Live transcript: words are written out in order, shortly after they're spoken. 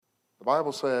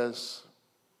Bible says,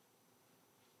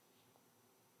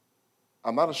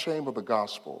 I'm not ashamed of the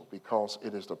gospel because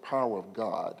it is the power of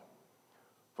God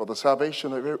for the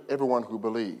salvation of everyone who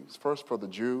believes, first for the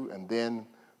Jew and then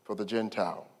for the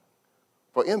Gentile.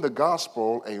 For in the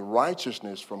gospel, a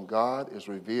righteousness from God is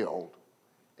revealed,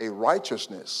 a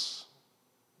righteousness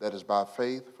that is by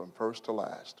faith from first to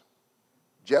last.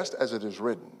 Just as it is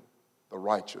written, the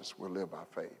righteous will live by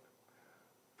faith.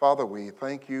 Father, we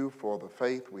thank you for the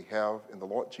faith we have in the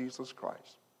Lord Jesus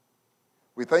Christ.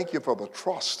 We thank you for the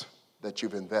trust that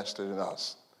you've invested in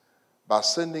us by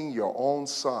sending your own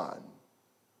Son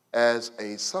as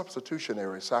a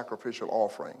substitutionary sacrificial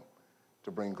offering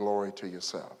to bring glory to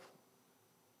yourself.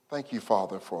 Thank you,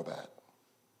 Father, for that.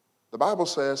 The Bible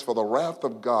says, for the wrath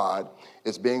of God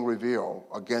is being revealed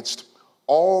against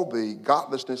all the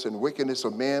godlessness and wickedness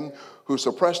of men who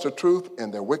suppress the truth in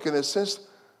their wickedness, since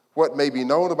what may be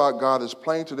known about God is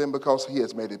plain to them because he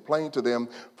has made it plain to them.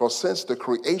 For since the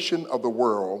creation of the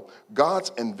world, God's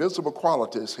invisible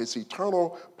qualities, his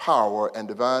eternal power and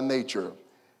divine nature,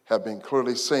 have been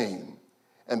clearly seen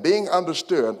and being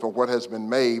understood from what has been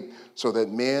made, so that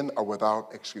men are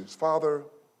without excuse. Father,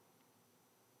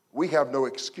 we have no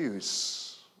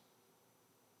excuse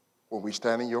when we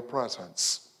stand in your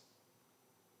presence.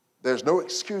 There's no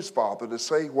excuse, Father, to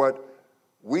say what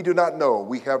we do not know.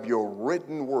 We have your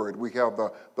written word. We have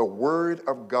the word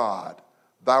of God.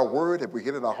 Thy word, if we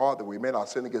get in our heart that we may not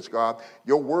sin against God,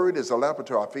 your word is a lamp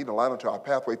unto our feet and a light unto our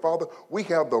pathway. Father, we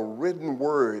have the written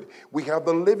word. We have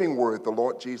the living word, the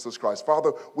Lord Jesus Christ.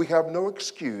 Father, we have no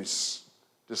excuse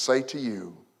to say to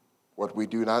you what we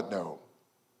do not know.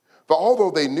 For although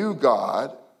they knew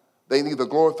God, they neither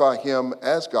glorified him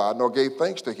as God nor gave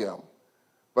thanks to him.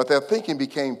 But their thinking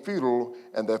became futile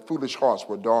and their foolish hearts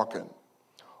were darkened.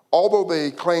 Although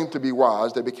they claimed to be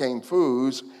wise, they became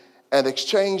fools and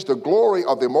exchanged the glory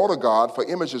of the immortal God for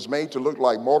images made to look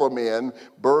like mortal men,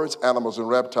 birds, animals, and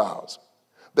reptiles.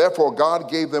 Therefore, God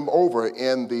gave them over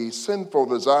in the sinful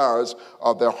desires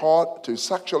of their heart to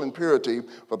sexual impurity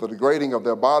for the degrading of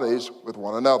their bodies with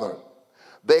one another.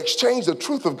 They exchanged the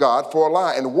truth of God for a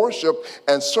lie and worshiped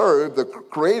and served the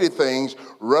created things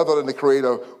rather than the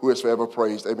Creator who is forever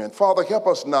praised. Amen. Father, help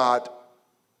us not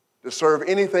to serve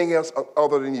anything else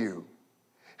other than you.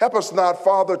 Help us not,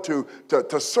 Father,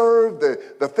 to serve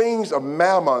the things of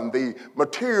mammon, the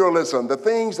materialism, the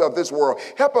things of this world.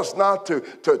 Help us not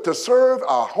to serve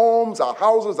our homes, our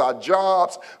houses, our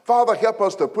jobs. Father, help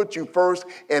us to put you first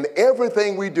in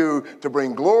everything we do to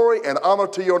bring glory and honor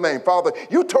to your name. Father,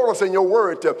 you told us in your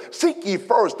word to seek ye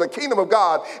first the kingdom of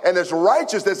God and its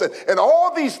righteousness, and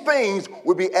all these things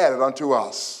will be added unto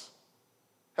us.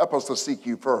 Help us to seek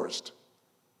you first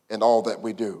in all that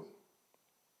we do.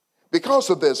 Because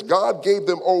of this, God gave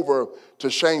them over to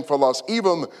shameful lust.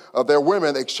 Even their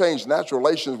women exchanged natural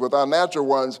relations with unnatural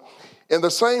ones. In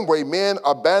the same way, men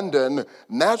abandoned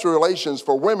natural relations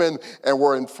for women and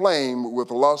were inflamed with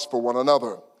lust for one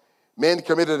another. Men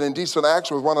committed indecent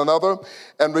acts with one another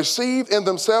and received in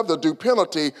themselves the due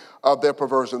penalty of their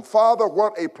perversion. Father,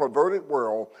 what a perverted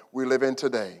world we live in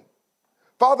today.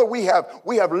 Father, we have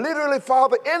literally,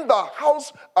 Father, in the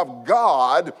house of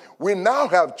God, we now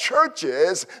have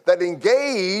churches that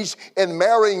engage in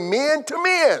marrying men to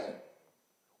men,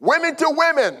 women to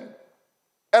women,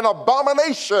 an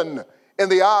abomination in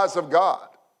the eyes of God.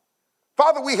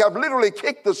 Father, we have literally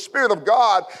kicked the Spirit of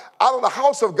God out of the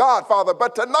house of God, Father.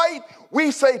 But tonight we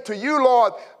say to you,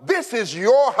 Lord, this is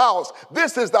your house.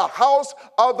 This is the house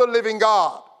of the living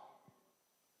God.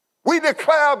 We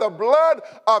declare the blood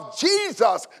of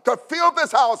Jesus to fill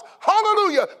this house.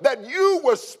 Hallelujah. That you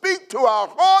will speak to our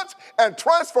hearts and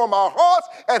transform our hearts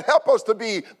and help us to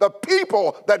be the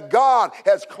people that God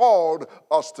has called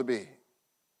us to be.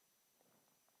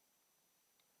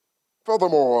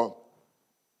 Furthermore,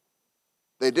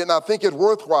 they did not think it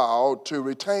worthwhile to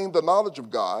retain the knowledge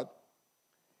of God.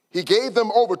 He gave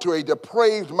them over to a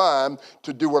depraved mind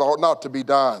to do what ought not to be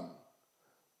done.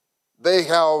 They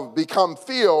have become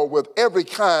filled with every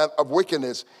kind of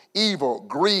wickedness, evil,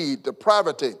 greed,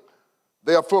 depravity.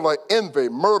 They are full of envy,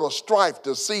 murder, strife,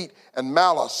 deceit, and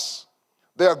malice.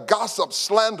 They are gossips,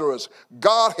 slanderers,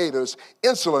 God-haters,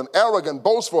 insolent, arrogant,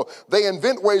 boastful. They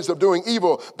invent ways of doing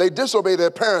evil. They disobey their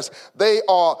parents. They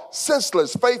are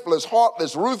senseless, faithless,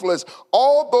 heartless, ruthless,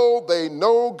 although they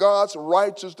know God's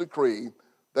righteous decree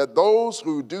that those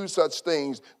who do such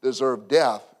things deserve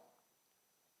death.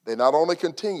 They not only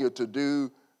continue to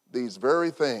do these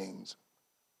very things,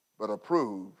 but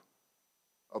approve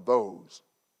of those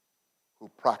who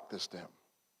practice them.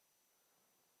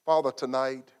 Father,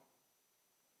 tonight,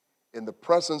 in the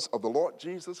presence of the Lord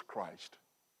Jesus Christ,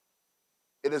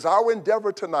 It is our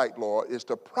endeavor tonight, Lord, is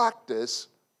to practice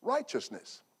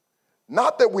righteousness.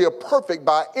 Not that we are perfect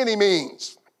by any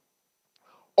means.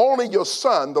 Only your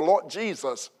Son, the Lord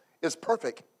Jesus, is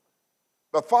perfect.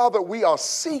 But Father, we are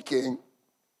seeking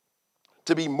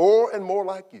to be more and more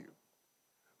like you.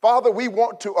 Father, we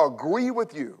want to agree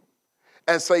with you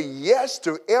and say yes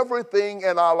to everything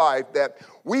in our life, that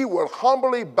we will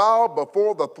humbly bow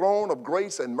before the throne of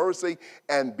grace and mercy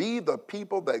and be the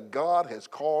people that God has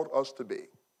called us to be.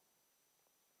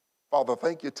 Father,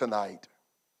 thank you tonight.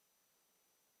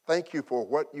 Thank you for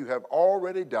what you have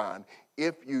already done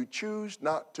if you choose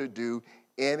not to do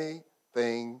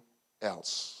anything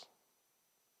else.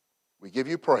 We give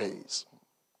you praise.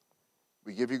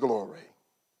 We give you glory.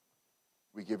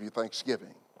 We give you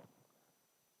thanksgiving.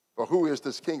 For who is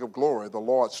this King of glory? The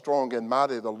Lord strong and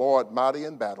mighty, the Lord mighty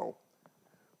in battle.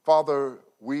 Father,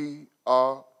 we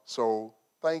are so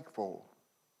thankful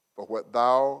for what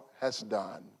thou hast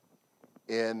done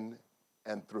in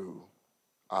and through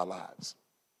our lives.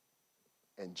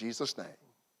 In Jesus' name.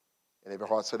 And every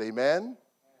heart said amen.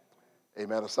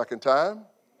 Amen a second time.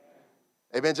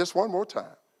 Amen just one more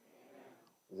time.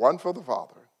 One for the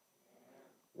Father,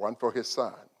 one for his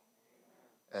Son,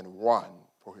 and one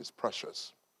for his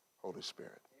precious Holy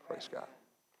Spirit. Praise God.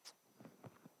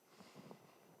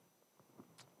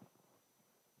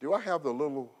 Do I have the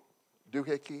little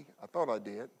doohickey? I thought I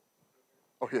did.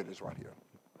 Oh, here it is right here.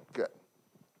 Good.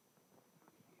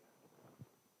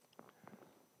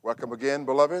 Welcome again,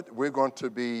 beloved. We're going to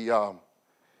be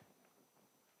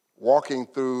walking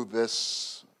through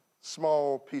this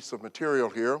small piece of material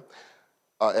here.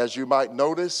 As you might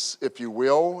notice, if you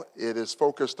will, it is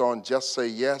focused on Just Say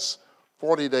Yes,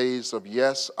 40 Days of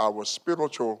Yes, our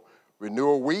spiritual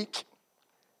renewal week.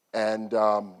 And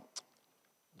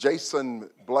Jason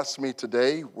blessed me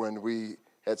today when we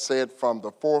had said from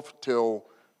the 4th till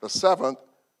the 7th,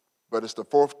 but it's the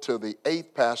 4th till the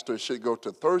 8th. Pastor should go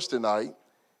to Thursday night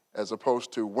as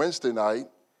opposed to Wednesday night.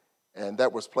 And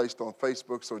that was placed on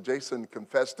Facebook. So Jason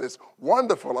confessed this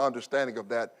wonderful understanding of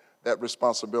that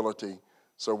responsibility.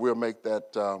 So we'll make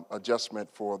that adjustment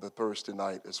for the Thursday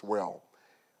night as well.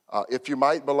 If you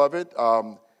might, beloved,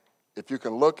 if you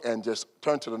can look and just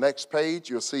turn to the next page,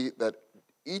 you'll see that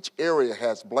each area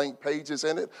has blank pages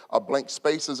in it, blank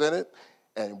spaces in it,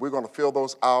 and we're going to fill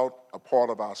those out, a part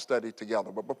of our study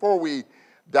together. But before we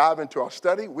dive into our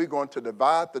study, we're going to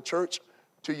divide the church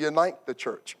to unite the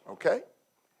church, okay?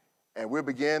 And we'll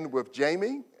begin with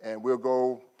Jamie, and we'll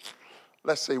go,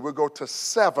 we'll go to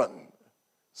 7.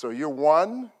 So you're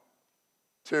 1,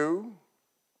 2,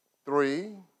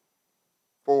 3,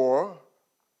 4.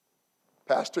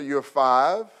 Pastor, you're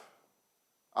 5.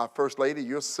 Our First Lady,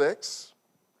 you're 6.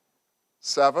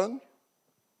 7.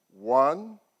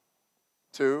 1,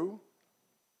 2,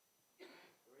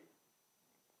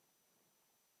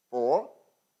 4,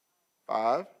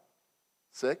 5,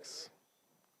 6,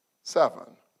 7.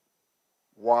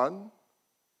 1,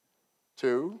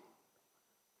 2,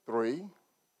 3,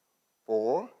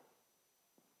 4,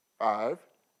 5,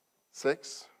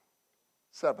 6,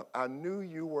 7. I knew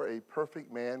you were a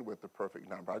perfect man with the perfect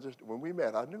number. When we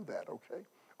met, I knew that, okay?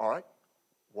 All right.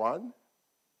 1,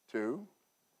 2,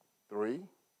 3,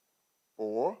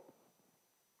 4,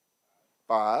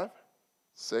 5,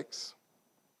 6,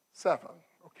 7.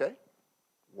 Okay?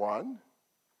 1,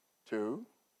 2,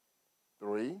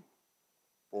 3,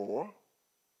 4,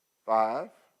 5,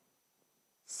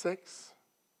 6,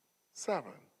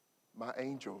 7. My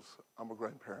angels, I'm a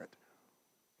grandparent.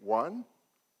 1,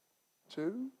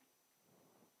 2,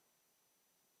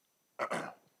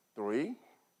 3,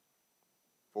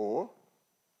 4,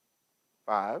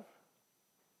 5,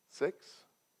 6,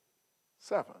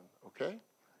 7. Okay?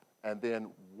 And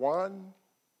then 1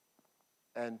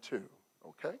 and 2.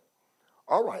 Okay?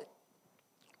 All right.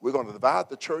 We're going to divide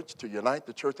the church to unite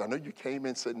the church. I know you came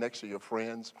in sitting next to your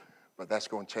friends, but that's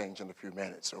going to change in a few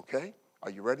minutes. Okay? Are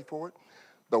you ready for it?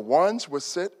 The ones will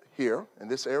sit here, in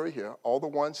this area here. All the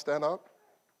ones stand up.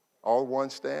 All the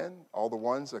ones stand. All the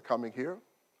ones are coming here.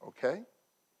 Okay?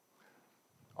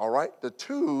 All right. The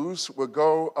twos will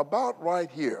go about right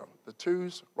here. The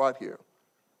twos right here.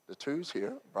 The twos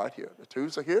here, right here. The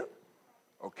twos are here.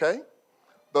 Okay?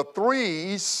 The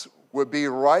threes would be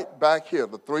right back here.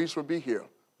 The threes would be here.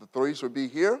 The threes would be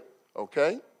here.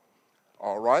 Okay?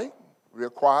 All right. Real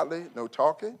quietly. No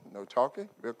talking. No talking.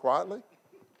 Real quietly.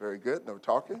 Very good. No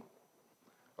talking.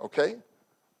 Okay.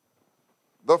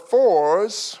 The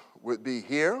fours would be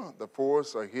here. The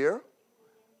fours are here.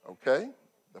 Okay.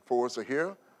 The fours are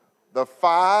here. The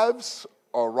fives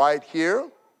are right here.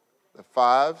 The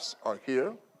fives are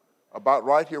here. About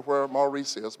right here where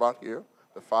Maurice is, about here.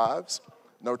 The fives.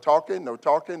 No talking, no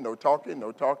talking, no talking,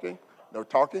 no talking, no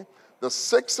talking. The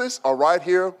 6s are right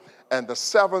here, and the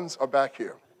 7s are back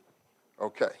here.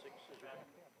 Okay.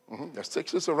 The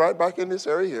 6s are right back in this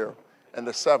area here, and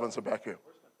the 7s are back here.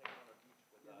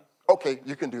 Okay,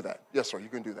 you can do that. Yes, sir, you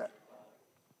can do that.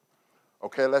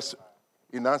 Okay, let's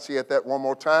enunciate that one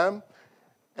more time.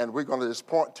 And we're going to just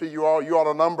point to you all. You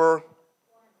ought to number,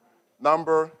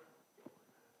 number,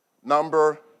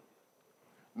 number,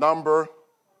 number,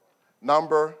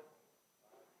 number,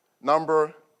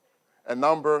 number, and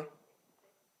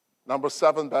number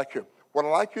 7 back here. What I'd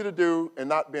like you to do, and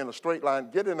not be in a straight line,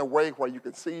 get in a way where you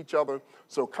can see each other.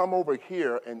 So come over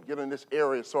here and get in this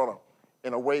area sort of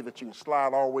in a way that you can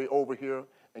slide all the way over here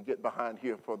and get behind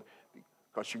here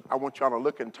because I want y'all to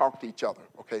look and talk to each other,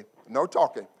 okay? No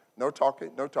talking, no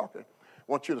talking, no talking. I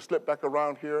want you to slip back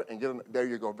around here and get in. There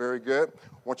you go, very good.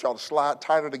 I want y'all to slide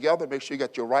tighter together. Make sure you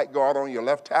got your right guard on your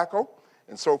left tackle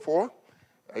and so forth.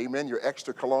 Amen, your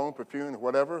extra cologne, perfume,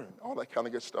 whatever, and all that kind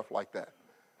of good stuff like that.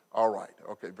 All right,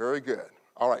 okay, very good.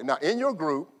 All right, now in your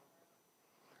group,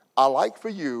 I like for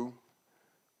you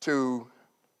to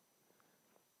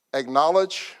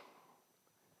acknowledge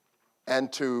and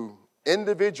to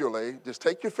individually, just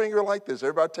take your finger like this.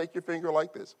 Everybody take your finger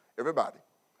like this. Everybody.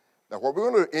 Now what we're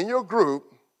going to do, in your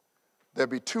group, there'll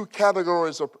be two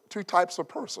types of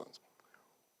persons.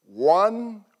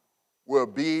 One will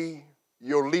be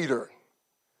your leader.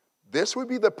 This would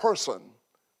be the person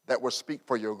that will speak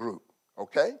for your group,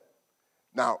 okay?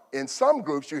 Now, in some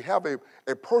groups, you have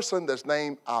a person that's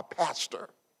named our pastor.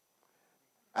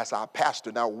 That's our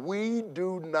pastor. Now, we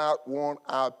do not want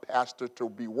our pastor to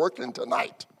be working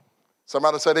tonight.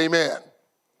 Somebody said amen.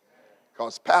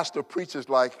 Because pastor preaches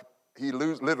like he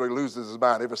literally loses his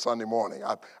mind every Sunday morning.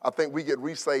 I think we get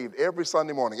resaved every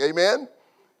Sunday morning. Amen?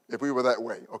 If we were that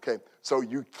way, okay? So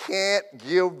you can't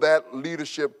give that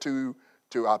leadership to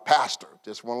our pastor.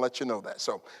 Just want to let you know that.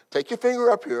 So take your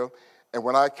finger up here, and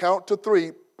when I count to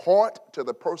 3, point to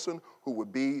the person who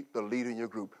would be the leader in your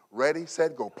group. Ready,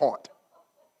 set, go, point.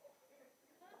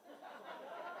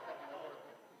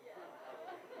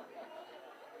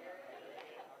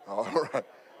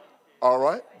 All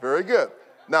right, very good.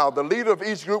 Now, the leader of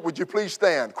each group, would you please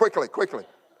stand? Quickly.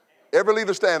 Every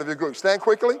leader stand of your group. Stand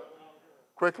quickly.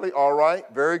 All right,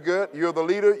 very good. You're the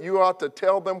leader. You are to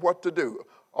tell them what to do.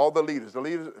 All the leaders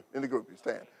in the group, you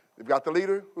stand. You've got the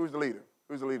leader. Who's the leader?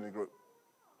 Who's the leader in the group?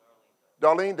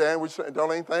 Darlene, Dan,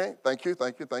 Darlene, thank you.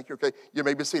 Okay, you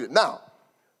may be seated. Now,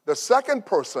 the second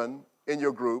person in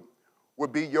your group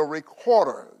would be your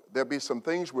recorder. There'll be some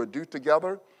things we'll do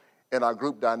together in our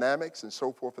group dynamics and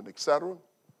so forth and et cetera.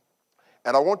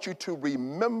 And I want you to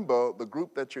remember the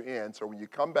group that you're in. So when you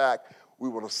come back, we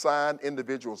will assign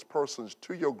individuals, persons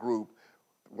to your group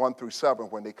 1 through 7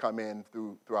 when they come in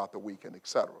throughout the week and et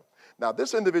cetera. Now,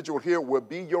 this individual here will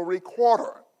be your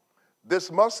recorder.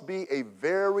 This must be a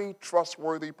very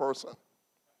trustworthy person,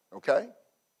 okay?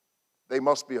 They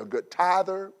must be a good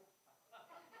tither.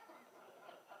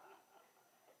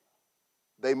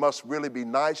 They must really be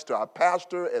nice to our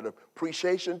pastor at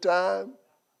appreciation time.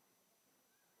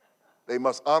 They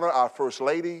must honor our first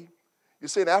lady. You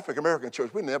see, in the African American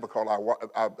church, we never call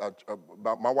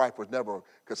my wife was never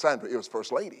Cassandra, it was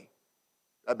first lady.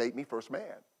 That made me first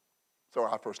man. So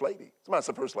our first lady. Somebody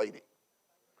said first lady.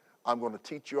 I'm going to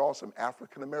teach you all some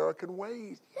African American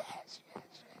ways. Yes.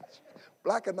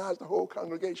 Blackanize the whole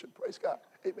congregation. Praise God.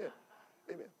 Amen.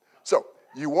 So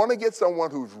you want to get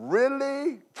someone who's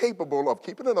really capable of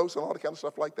keeping the notes and all the kind of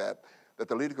stuff like that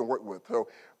the leader can work with. So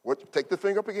take the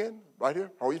finger up again, right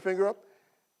here. Hold your finger up.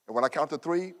 And when I count to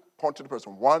 3, point to the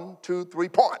person. 1, 2, 3,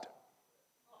 point.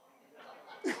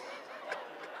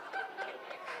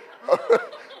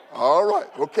 All right,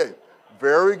 okay.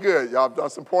 Very good. Y'all have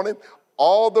done some pointing.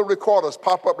 All the recorders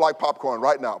pop up like popcorn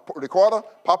right now. Recorder,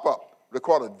 pop up.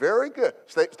 Recorder, very good.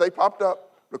 Stay popped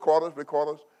up. Recorders.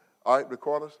 All right,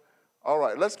 recorders. All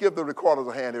right, let's give the recorders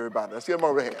a hand, everybody. Let's give them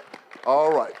over a hand.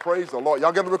 All right, praise the Lord.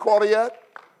 Y'all get the recorder yet?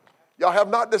 Y'all have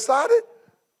not decided?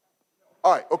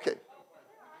 All right, okay.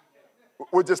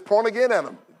 We'll just point again at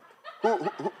them.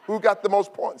 Who got the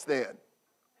most points then?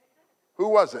 Who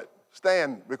was it?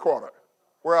 Stand, recorder.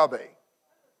 Where are they?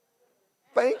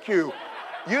 Thank you.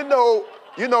 You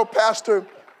know, Pastor,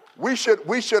 we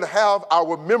should have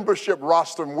our membership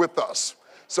roster with us.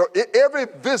 So every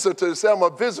visitor, say I'm a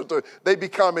visitor, they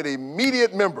become an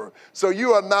immediate member. So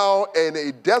you are now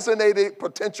a designated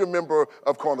potential member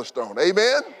of Cornerstone.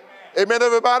 Amen? Amen,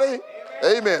 everybody?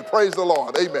 Amen. Praise the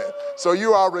Lord. Amen. So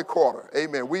you are a recorder.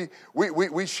 Amen. We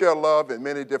share love in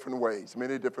many different ways.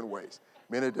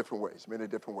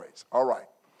 All right.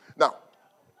 Now,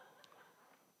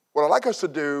 What I'd like us to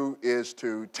do is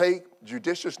to take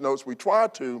judicious notes. We try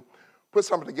to put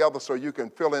something together so you can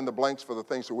fill in the blanks for the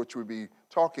things of which we'll be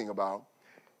talking about.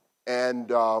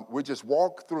 And we just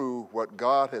walk through what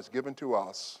God has given to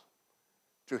us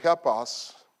to help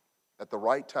us at the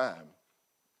right time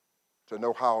to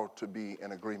know how to be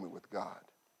in agreement with God.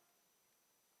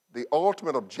 The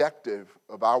ultimate objective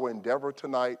of our endeavor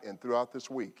tonight and throughout this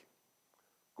week,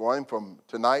 going from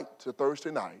tonight to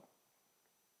Thursday night,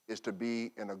 is to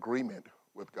be in agreement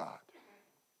with God.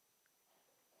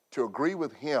 To agree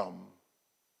with Him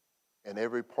in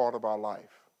every part of our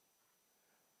life,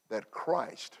 that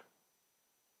Christ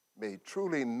may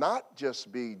truly not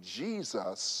just be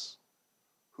Jesus,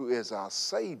 who is our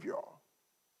Savior,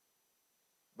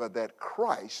 but that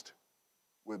Christ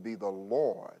would be the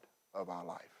Lord of our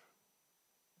life.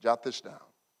 Jot this down.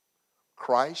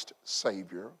 Christ,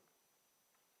 Savior,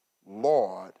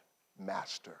 Lord,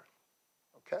 Master.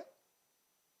 Okay?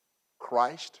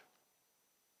 Christ,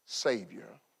 Savior,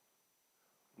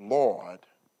 Lord,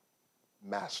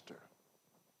 Master.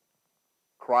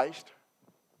 Christ,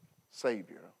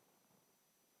 Savior,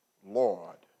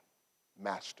 Lord,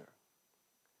 Master.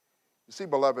 You see,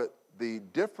 beloved, the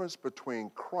difference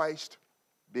between Christ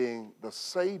being the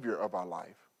Savior of our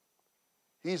life,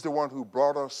 He's the one who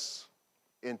brought us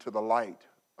into the light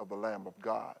of the Lamb of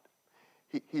God.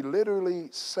 He literally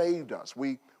saved us.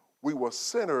 We were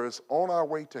sinners on our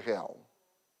way to hell.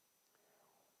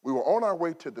 We were on our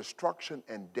way to destruction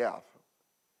and death.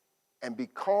 And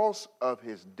because of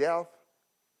His death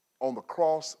on the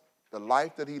cross, the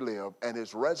life that He lived, and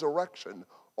His resurrection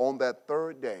on that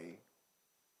third day,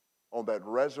 on that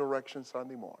resurrection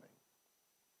Sunday morning,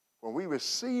 when we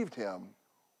received Him,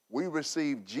 we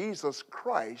received Jesus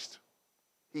Christ.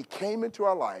 He came into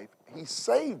our life. He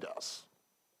saved us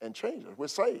and changed us. We're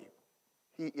saved.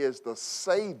 He is the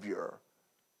Savior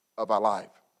of our life.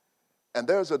 And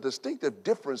there's a distinctive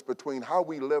difference between how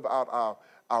we live out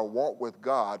our walk with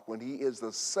God when He is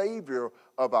the Savior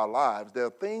of our lives. There are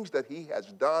things that He has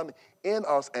done in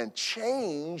us and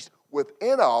changed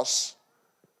within us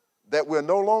that we're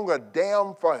no longer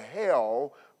damned for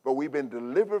hell, but we've been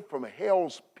delivered from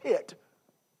hell's pit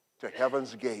to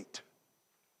heaven's gate.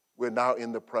 We're now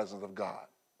in the presence of God.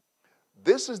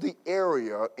 This is the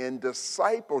area in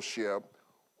discipleship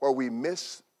where we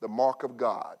miss the mark of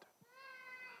God.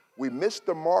 We miss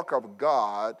the mark of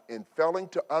God in failing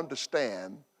to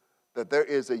understand that there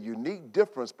is a unique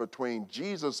difference between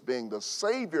Jesus being the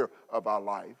Savior of our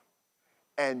life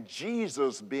and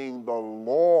Jesus being the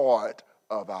Lord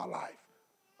of our life.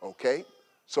 Okay?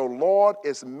 So Lord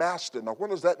is master. Now,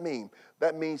 what does that mean?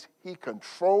 That means He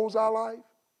controls our life.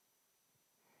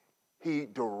 He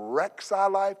directs our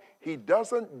life. He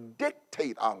doesn't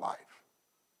dictate our life.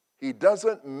 He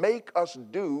doesn't make us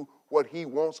do what He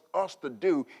wants us to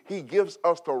do. He gives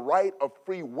us the right of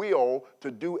free will to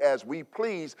do as we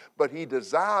please, but He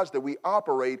desires that we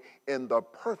operate in the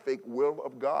perfect will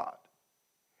of God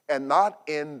and not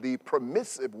in the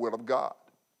permissive will of God.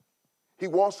 He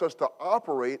wants us to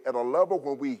operate at a level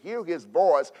when we hear His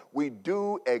voice, we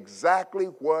do exactly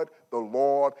what the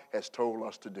Lord has told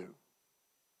us to do.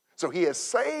 So He has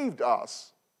saved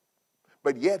us,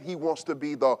 but yet He wants to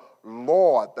be the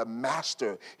Lord, the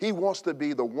Master. He wants to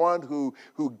be the one who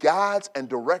guides and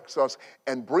directs us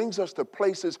and brings us to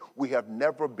places we have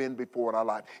never been before in our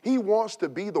life. He wants to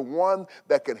be the one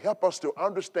that can help us to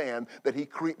understand that He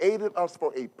created us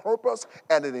for a purpose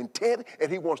and an intent,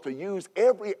 and He wants to use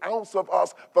every ounce of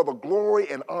us for the glory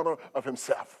and honor of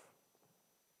Himself.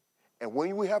 And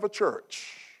when we have a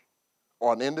church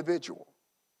or an individual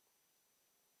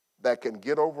that can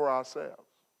get over ourselves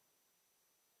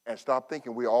and stop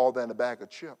thinking we're all that in a bag of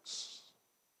chips,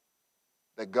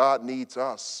 that God needs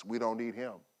us, we don't need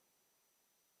Him.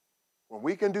 When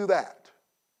we can do that,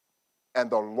 and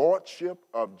the Lordship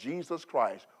of Jesus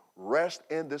Christ rest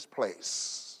in this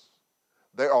place,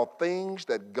 there are things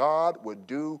that God would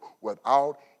do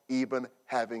without even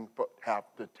have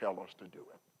to tell us to do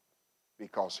it,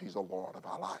 because He's the Lord of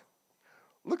our life.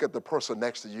 Look at the person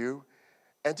next to you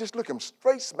and just look him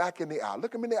straight smack in the eye.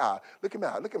 Look him in the eye. Look him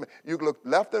out. Look him. You can look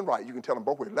left and right. You can tell them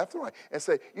both ways, left and right, and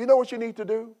say, you know what you need to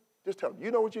do? Just tell them,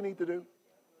 you know what you need to do?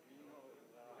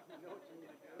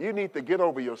 You need to get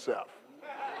over yourself.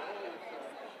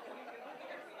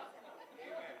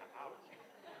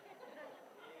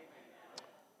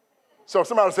 So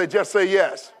somebody say, just say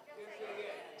yes.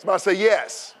 Somebody say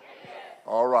yes.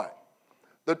 All right.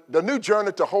 The new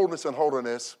journey to wholeness and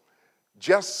holiness,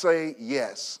 just say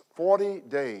yes. 40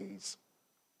 days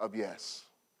of yes.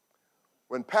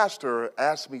 When Pastor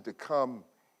asked me to come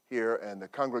here and the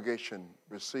congregation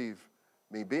received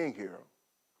me being here,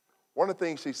 One of the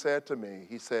things he said to me,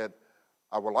 he said,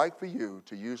 I would like for you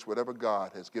to use whatever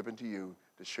God has given to you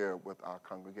to share with our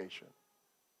congregation.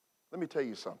 Let me tell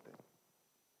you something.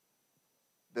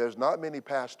 There's not many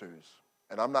pastors,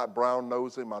 and I'm not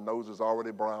brown-nosing. My nose is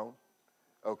already brown,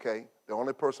 okay? The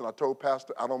only person I told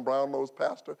pastor, I don't brown-nose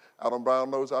pastor, I don't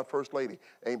brown-nose our first lady.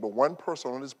 Ain't but one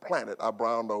person on this planet I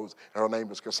brown-nose, and her name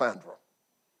is Cassandra.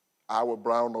 I would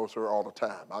brown-nose her all the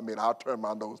time. I mean, I'll turn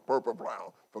my nose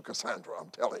purple-brown for Cassandra, I'm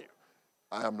telling you.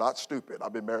 I am not stupid.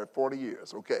 I've been married 40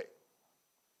 years, okay?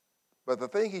 But the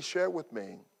thing he shared with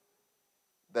me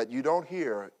that you don't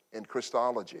hear in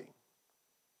Christology,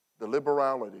 the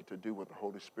liberality to do what the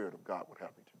Holy Spirit of God would have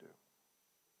me to do.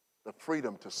 The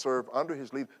freedom to serve under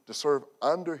his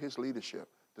leadership,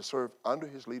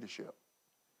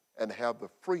 and have the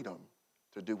freedom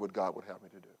to do what God would have me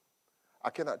to do.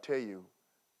 I cannot tell you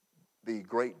the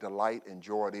great delight and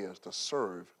joy it is to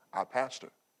serve our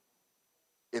pastor.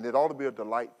 And it ought to be a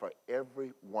delight for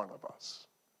every one of us.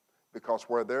 Because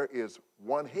where there is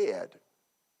one head,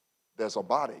 there's a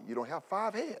body. You don't have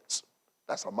 5 heads.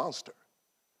 That's a monster.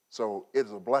 So it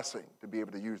is a blessing to be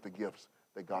able to use the gifts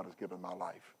that God has given my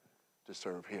life to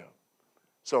serve him.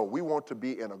 So we want to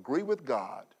be and agree with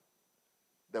God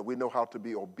that we know how to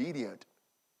be obedient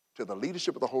to the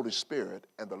leadership of the Holy Spirit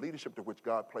and the leadership to which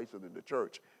God places in the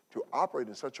church to operate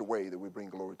in such a way that we bring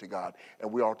glory to God. And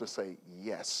we ought to say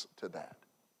yes to that.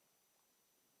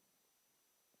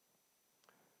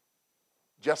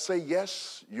 Just say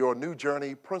yes, your new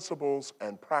journey, principles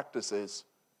and practices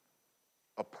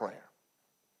of prayer.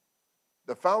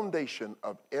 The foundation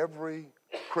of every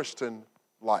Christian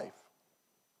life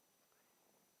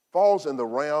falls in the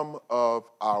realm of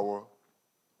our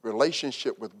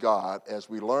relationship with God as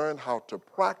we learn how to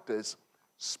practice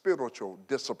spiritual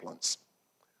disciplines.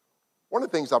 One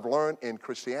of the things I've learned in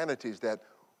Christianity is that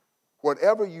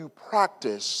whatever you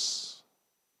practice,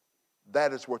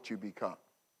 that is what you become.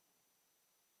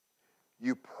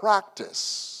 You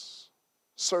practice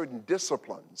certain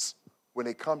disciplines when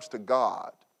it comes to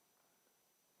God,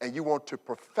 and you want to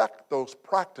perfect those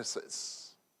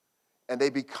practices, and they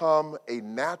become a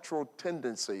natural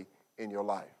tendency in your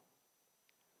life.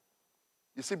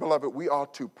 You see, beloved, we are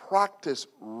to practice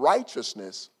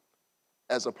righteousness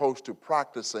as opposed to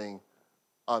practicing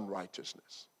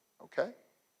unrighteousness, okay?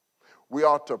 We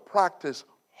are to practice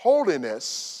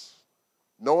holiness,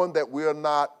 knowing that we are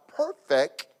not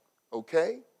perfect,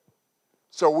 okay?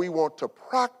 So we want to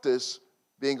practice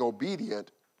being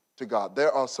obedient to God.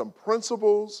 There are some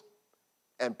principles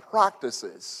and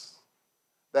practices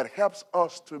that helps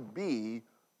us to be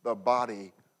the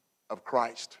body of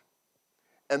Christ.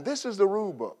 And this is the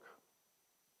rule book.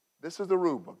 This is the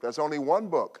rule book. There's only one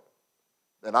book,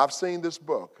 and I've seen this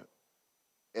book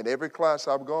in every class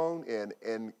I've gone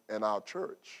in our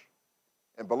church.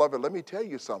 And beloved, let me tell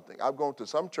you something. I've gone to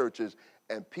some churches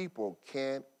and people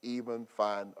can't even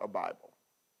find a Bible.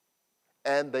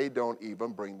 And they don't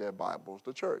even bring their Bibles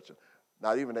to church.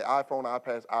 Not even the iPhone,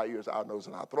 iPads, our ears, our nose,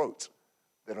 and our throats.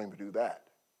 They don't even do that.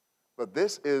 But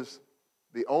this is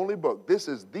the only book. This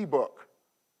is the book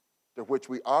to which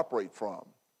we operate from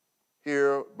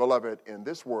here, beloved, in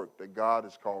this work that God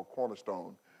has called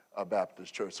Cornerstone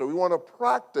Baptist Church. So we want to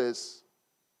practice,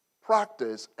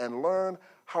 and learn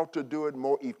how to do it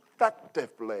more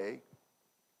effectively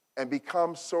and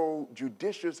become so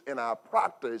judicious in our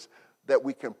practice that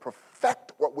we can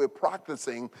perfect what we're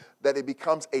practicing, that it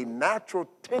becomes a natural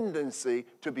tendency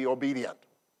to be obedient.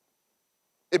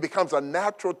 It becomes a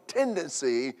natural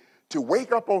tendency to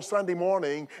wake up on Sunday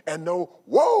morning and know,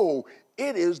 whoa,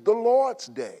 it is the Lord's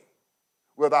day,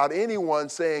 without anyone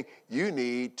saying, you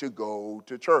need to go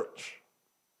to church.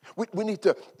 We need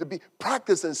to be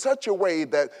practiced in such a way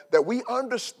that we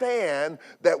understand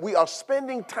that we are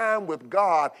spending time with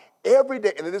God every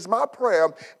day. And it is my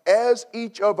prayer, as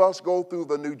each of us go through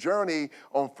the new journey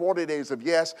on 40 Days of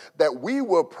Yes, that we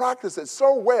will practice it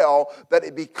so well that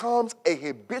it becomes a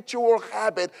habitual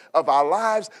habit of our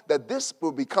lives, that this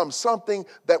will become something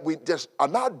that we just are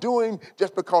not doing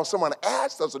just because someone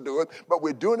asked us to do it, but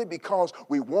we're doing it because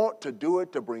we want to do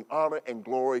it to bring honor and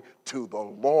glory to the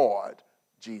Lord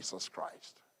Jesus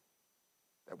Christ,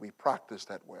 that we practice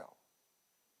that well.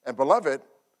 And beloved,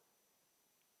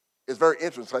 it's very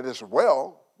interesting like this as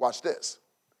well. Watch this.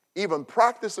 Even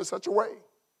practice in such a way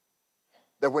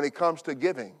that when it comes to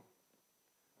giving,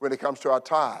 when it comes to our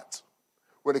tithes,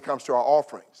 when it comes to our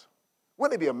offerings,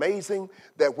 wouldn't it be amazing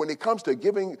that when it comes to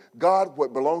giving God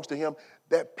what belongs to him,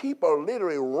 that people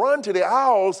literally run to the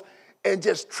aisles and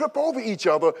just trip over each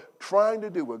other trying to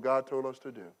do what God told us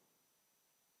to do?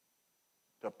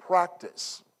 To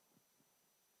practice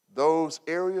those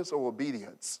areas of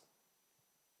obedience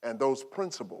and those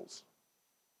principles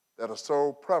that are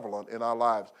so prevalent in our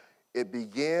lives, it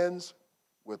begins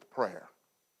with prayer.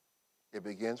 It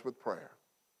begins with prayer,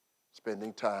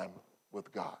 spending time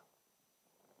with God.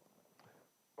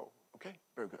 Oh, okay,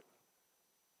 very good.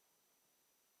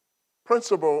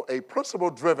 A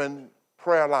principle-driven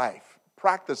prayer life,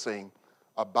 practicing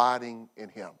abiding in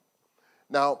him.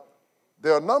 Now,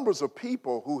 there are numbers of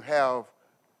people who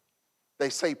they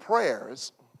say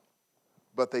prayers,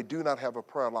 but they do not have a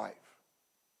prayer life.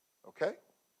 Okay?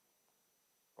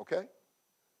 Okay?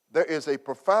 There is a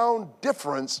profound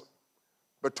difference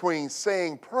between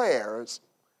saying prayers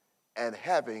and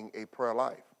having a prayer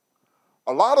life.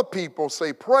 A lot of people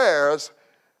say prayers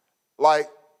like,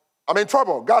 I'm in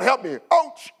trouble, God help me,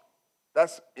 ouch.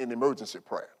 That's an emergency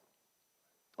prayer.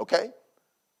 Okay?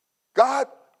 God,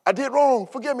 I did wrong,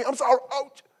 forgive me, I'm sorry,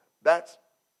 ouch. That's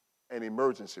an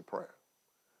emergency prayer.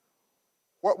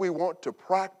 What we want to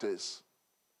practice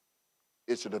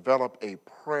is to develop a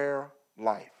prayer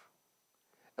life.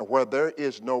 And where there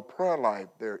is no prayer life,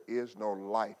 there is no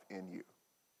life in you.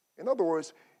 In other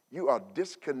words, you are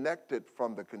disconnected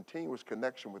from the continuous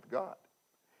connection with God.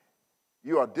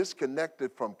 You are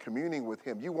disconnected from communing with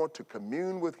him. You want to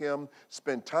commune with him,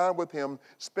 spend time with him,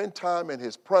 spend time in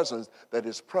his presence, that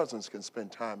his presence can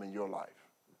spend time in your life.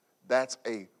 That's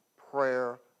a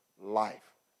prayer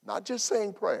life. Not just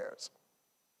saying prayers,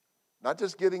 not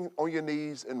just getting on your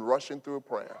knees and rushing through a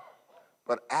prayer,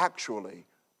 but actually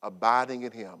abiding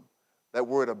in him. That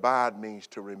word abide means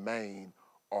to remain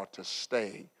or to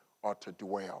stay or to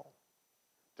dwell.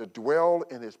 To dwell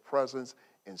in his presence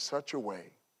in such a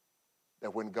way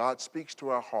that when God speaks to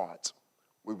our hearts,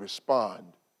 we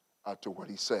respond to what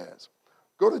he says.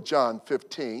 Go to John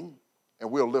 15,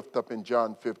 and we'll lift up in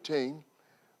John 15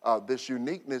 this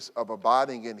uniqueness of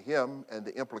abiding in him and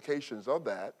the implications of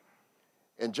that.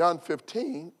 In John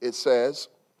 15, it says,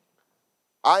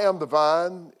 I am the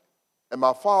vine, and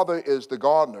my Father is the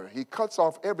gardener. He cuts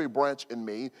off every branch in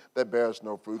me that bears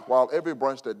no fruit, while every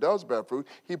branch that does bear fruit,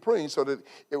 he prunes so that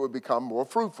it will become more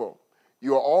fruitful.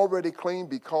 You are already clean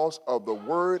because of the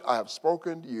word I have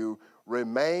spoken to you.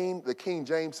 Remain, the King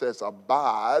James says,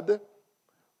 abide.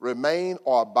 Remain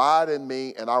or abide in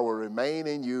me, and I will remain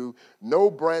in you. No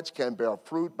branch can bear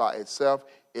fruit by itself.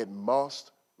 It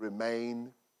must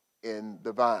remain in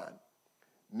the vine.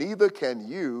 Neither can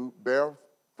you bear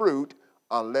fruit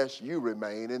unless you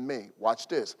remain in me. Watch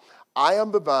this. I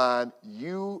am the vine,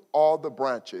 you are the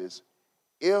branches.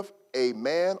 If a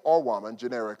man or woman,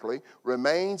 generically,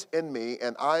 remains in me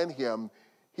and I in him,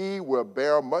 he will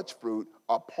bear much fruit.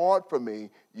 Apart from me,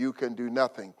 you can do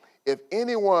nothing. If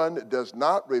anyone does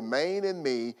not remain in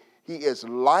me, he is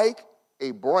like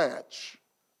a branch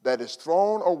that is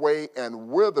thrown away and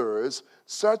withers.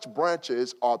 Such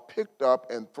branches are picked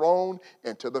up and thrown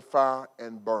into the fire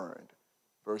and burned.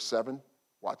 Verse 7,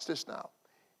 watch this now.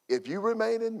 If you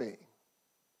remain in me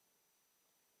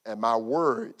and my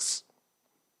words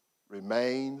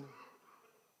remain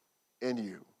in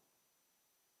you,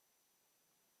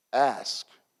 ask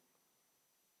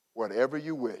whatever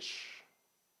you wish,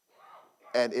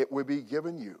 and it will be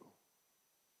given you.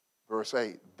 Verse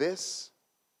 8, this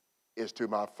is to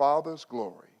my Father's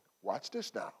glory. Watch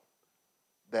this now.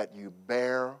 That you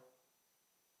bear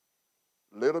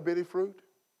little bitty fruit.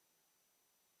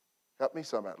 Help me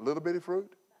somehow. Little bitty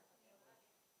fruit.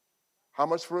 How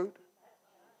much fruit?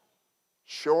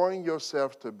 Showing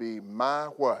yourself to be my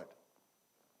what?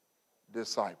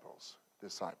 Disciples.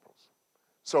 Disciples.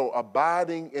 So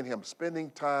abiding in him,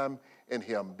 spending time in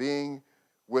him, being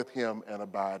with him and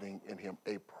abiding in him.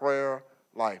 A prayer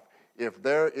life.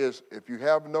 If you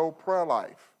have no prayer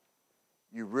life,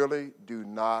 you really do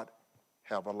not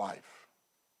have a life.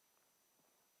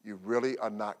 You really are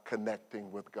not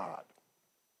connecting with God,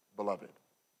 beloved.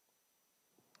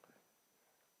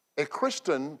 A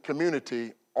Christian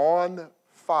community on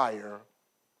fire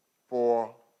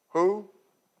for who?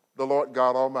 The Lord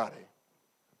God Almighty.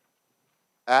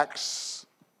 Acts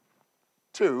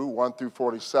 2, 1 through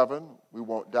 47. We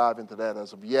won't dive into that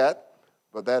as of yet,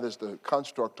 but that is the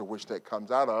construct to which that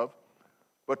comes out of.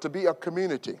 But to be a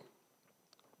community,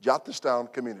 jot this down,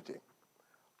 community.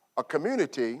 A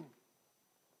community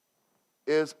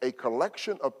is a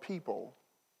collection of people.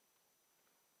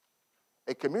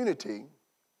 A community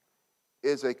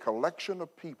is a collection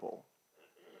of people.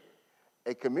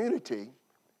 A community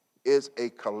is a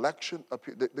collection of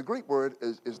people. The Greek word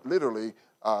is literally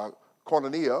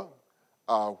koinonia,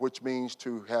 which means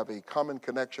to have a common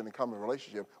connection and common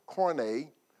relationship. Koine,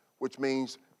 which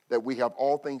means that we have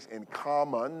all things in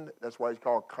common. That's why it's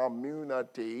called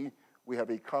community. We have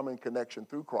a common connection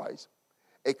through Christ.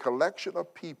 A collection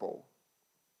of people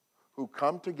who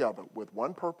come together with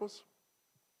one purpose,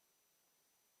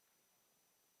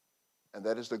 and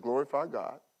that is to glorify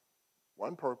God.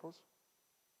 One purpose.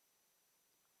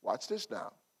 Watch this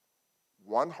now.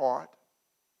 One heart.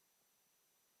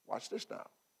 Watch this now.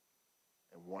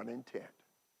 And one intent.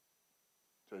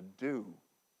 To do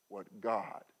what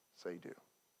God say do.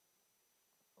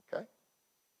 Okay?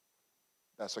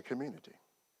 That's a community.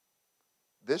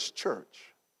 This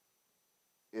church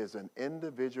is an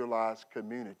individualized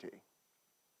community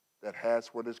that has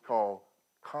what is called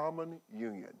common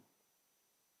union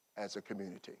as a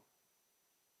community.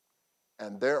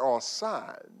 And there are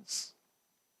signs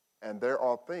and there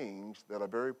are things that are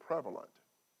very prevalent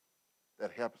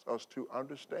that helps us to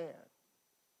understand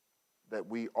that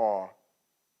we are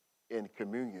in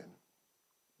communion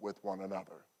with one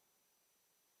another.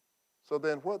 So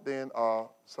then what then are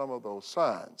some of those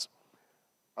signs?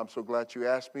 I'm so glad you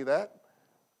asked me that.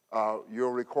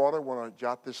 Your recorder, want to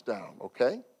jot this down,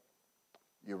 okay?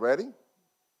 You ready?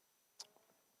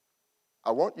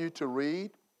 I want you to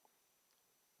read.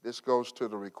 This goes to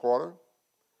the recorder.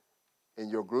 In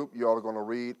your group, you are going to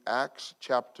read Acts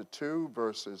chapter 2,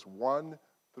 verses 1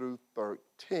 through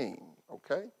 13,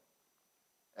 okay?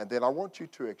 And then I want you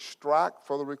to extract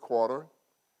for the recorder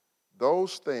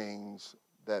those things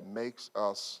that makes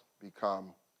us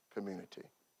become community,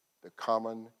 the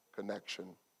common connection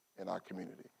in our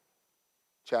community.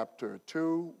 Chapter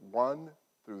 2, 1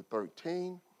 through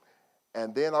 13.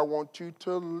 And then I want you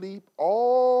to leap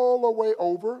all the way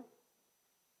over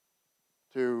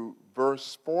to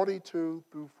verse 42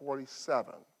 through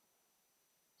 47.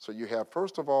 So you have,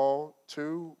 first of all,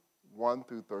 2, 1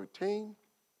 through 13,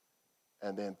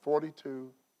 and then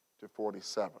 42 to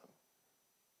 47.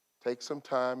 Take some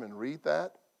time and read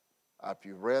that. After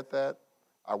you've read that,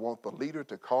 I want the leader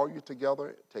to call you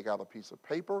together, take out a piece of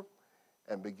paper,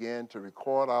 and begin to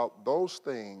record out those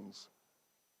things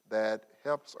that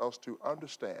helps us to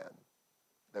understand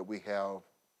that we have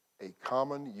a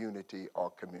common unity or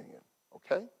communion.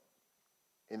 Okay?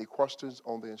 Any questions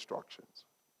on the instructions?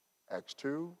 Acts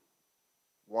 2,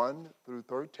 1 through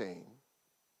 13,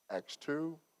 Acts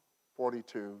 2,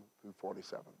 42 through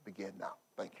 47. Begin now.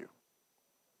 Thank you.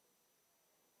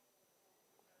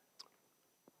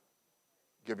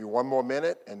 Give you one more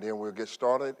minute, and then we'll get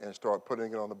started and start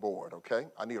putting it on the board, okay?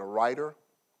 I need a writer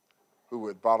who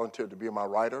would volunteer to be my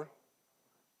writer.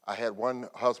 I had one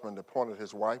husband that pointed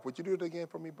his wife. Would you do it again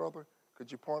for me, brother?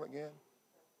 Could you point again?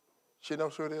 She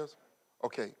knows who it is?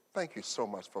 Okay, thank you so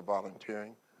much for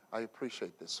volunteering. I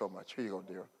appreciate this so much. Here you go,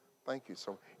 dear. Thank you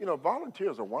so much. You know,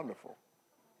 volunteers are wonderful.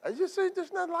 I just say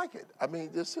there's nothing like it. I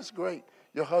mean, this is great.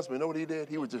 Your husband, you know what he did?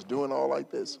 He was just doing all like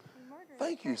this.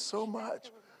 Thank you so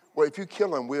much. Well, if you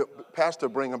kill him, Pastor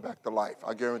bring him back to life.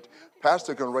 I guarantee.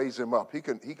 Pastor can raise him up. He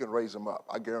can raise him up.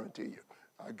 I guarantee you.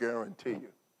 I guarantee you.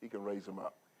 He can raise him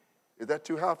up. Is that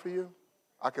too high for you?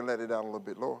 I can let it down a little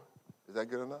bit lower. Is that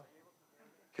good enough?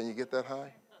 Can you get that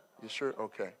high? You sure?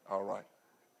 Okay. All right.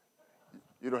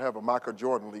 You don't have a Michael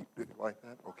Jordan leap like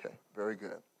that? Okay. Very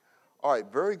good. All right.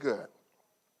 Very good.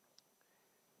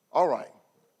 All right.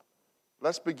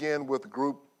 Let's begin with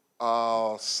group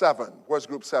 7. Where's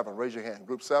group 7? Raise your hand.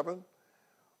 Group 7?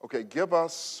 Okay. Give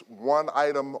us one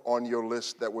item on your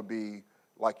list that would be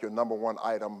like your number one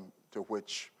item to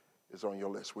which is on your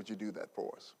list. Would you do that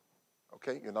for us?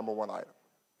 Okay. Your number one item.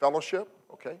 Fellowship.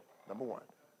 Okay. Number one.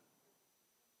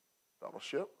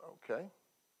 Fellowship. Okay.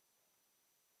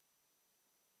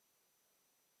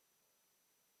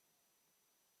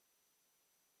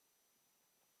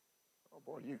 Oh,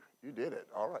 boy, you did it.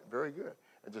 All right, very good.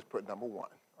 And just put number 1.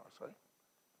 I'll say.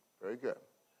 Very good.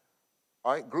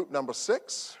 All right, group number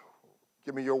 6.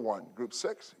 Give me your 1. Group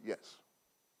 6, yes.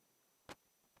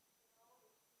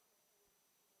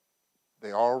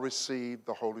 They all received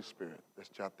the Holy Spirit. Let's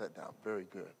jot that down. Very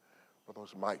good. For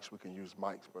those mics, we can use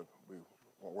mics, but we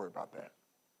won't worry about that.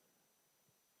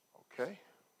 Okay.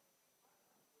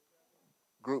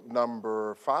 Group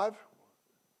number 5.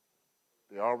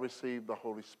 They all received the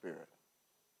Holy Spirit.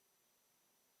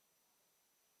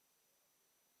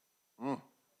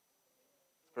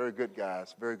 Very good,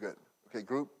 guys. Very good. Okay,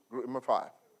 group number 5.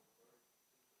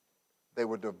 They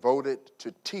were devoted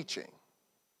to teaching.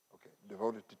 Okay,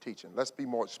 devoted to teaching. Let's be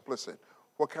more explicit.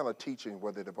 What kind of teaching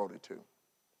were they devoted to?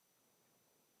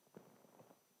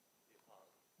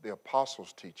 The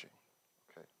apostles' teaching.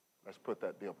 Okay, let's put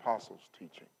that, the apostles'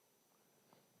 teaching.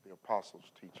 The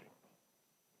apostles' teaching.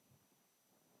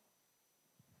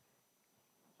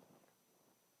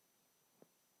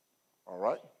 All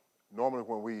right. Normally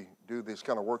when we do these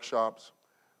kind of workshops,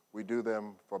 we do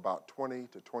them for about 20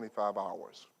 to 25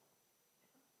 hours.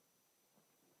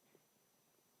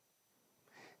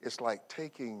 It's like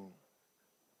taking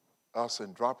us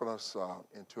and dropping us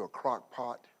into a crock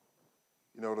pot.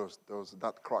 You know, those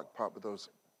not the crock pot, but those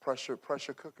pressure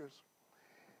cookers.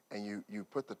 And you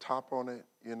put the top on it,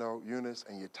 you know, Eunice,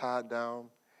 and you tie it down.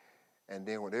 And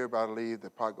then when everybody leaves, the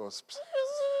pot goes,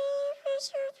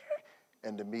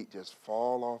 and the meat just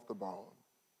fall off the bone.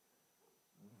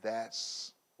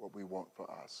 That's what we want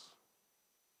for us.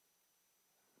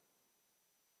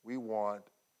 We want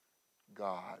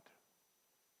God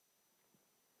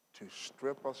to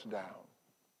strip us down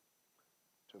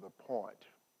to the point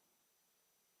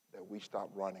that we stop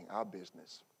running our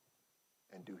business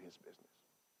and do his business.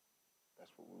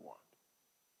 That's what we want.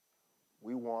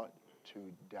 We want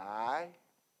to die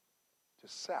to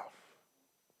self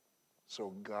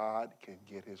so God can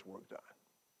get his work done.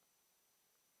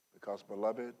 Because,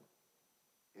 beloved,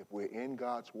 if we're in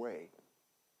God's way,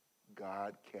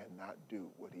 God cannot do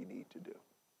what he needs to do.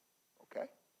 Okay?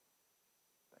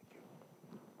 Thank you.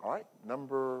 All right,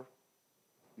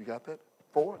 you got that?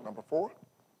 Number 4?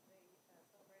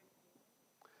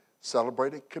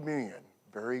 Celebrated communion.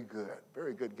 Very good.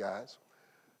 Very good, guys.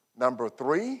 Number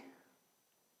 3,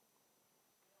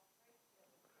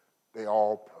 they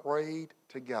all prayed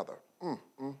together. Whew.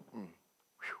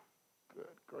 Good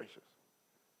gracious.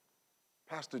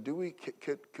 Pastor,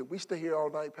 could we stay here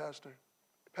all night, Pastor?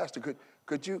 Pastor,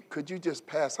 could you just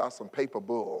pass out some paper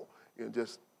bull? You know,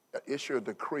 just issue a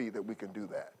decree that we can do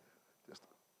that. Just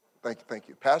thank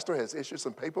you. Pastor has issued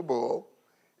some paper bull.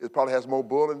 It probably has more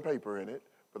bull than paper in it,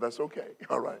 but that's okay.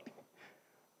 All right.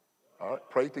 All right,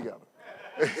 pray together.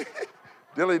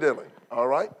 Dilly. All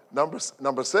right. Number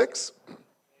 6.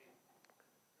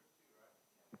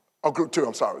 Oh, group 2.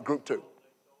 I'm sorry. Group 2.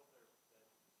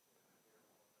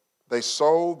 They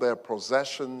sold their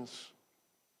possessions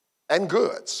and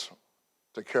goods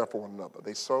to care for one another.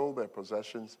 They sold their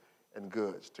possessions and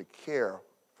goods to care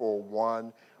for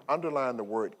one. Underline the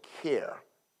word care.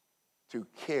 To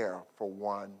care for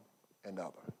one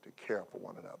another. To care for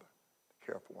one another. To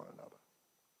care for one another.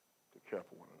 To care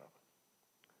for one another.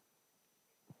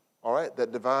 All right,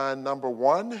 that divine number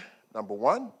 1. Number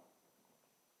 1.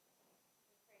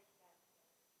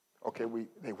 Okay,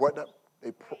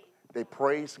 they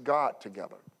praise God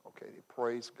together. Okay, they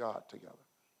praise God together.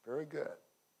 Very good.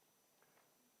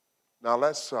 Now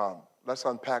let's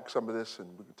unpack some of this, and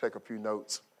we can take a few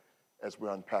notes as we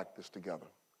unpack this together.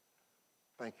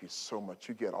 Thank you so much.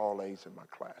 You get all A's in my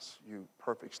class. You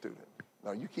perfect student.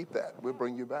 Now you keep that. We'll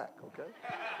bring you back. Okay.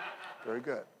 Very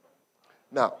good.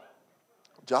 Now,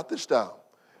 jot this down.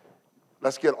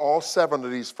 Let's get all 7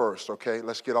 of these first, okay?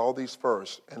 Let's get all these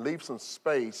first and leave some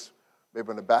space,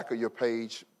 maybe in the back of your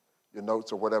page, your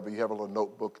notes or whatever. You have a little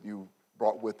notebook you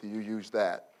brought with you. You use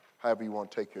that, however you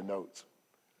want to take your notes.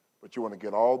 But you want to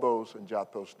get all those and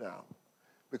jot those down.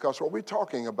 Because what we're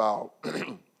talking about,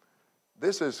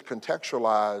 this is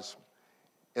contextualized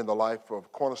in the life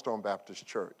of Cornerstone Baptist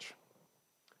Church.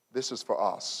 This is for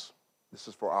us. This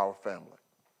is for our family,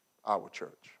 our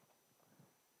church.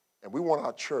 And we want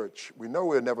our church, we know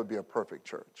we'll never be a perfect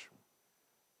church.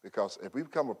 Because if we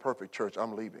become a perfect church,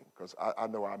 I'm leaving because I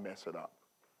know I mess it up,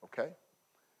 okay?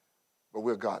 But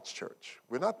we're God's church.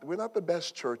 We're not the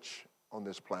best church on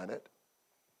this planet,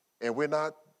 and we're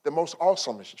not the most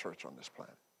awesomest church on this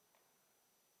planet.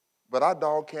 But our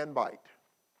dog can bite.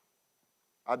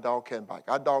 Our dog can bite.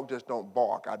 Our dog just don't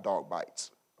bark. Our dog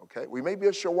bites, okay? We may be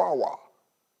a chihuahua,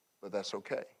 but that's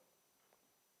okay.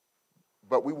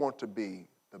 But we want to be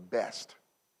the best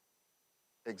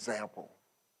example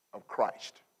of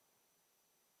Christ.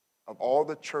 Of all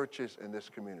the churches in this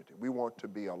community, we want to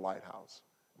be a lighthouse.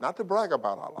 Not to brag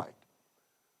about our light,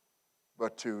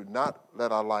 but to not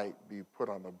let our light be put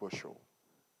on a bushel,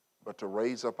 but to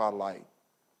raise up our light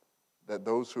that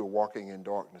those who are walking in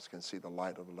darkness can see the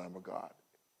light of the Lamb of God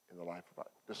in the life of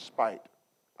us, despite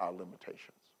our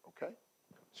limitations, okay?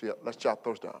 So yeah, let's jot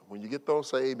those down. When you get those,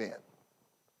 say amen.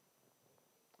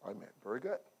 Amen. Very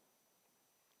good.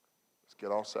 Let's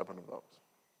get all 7 of those.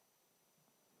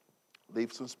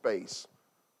 Leave some space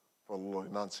for a little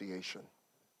enunciation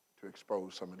to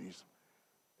expose some of these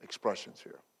expressions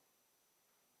here.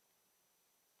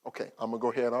 Okay, I'm going to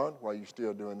go ahead on while you're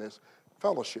still doing this.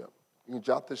 Fellowship. You can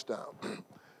jot this down.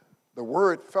 The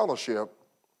word fellowship,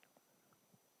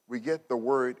 we get the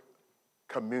word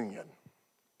communion.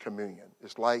 Communion.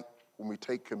 It's like when we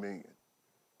take communion.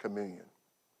 Communion.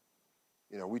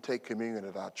 You know, we take communion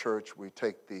at our church. We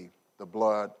take the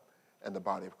blood and the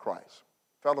body of Christ.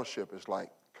 Fellowship is like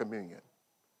communion.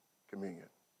 Communion.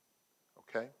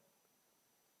 Okay?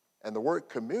 And the word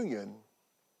communion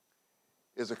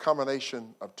is a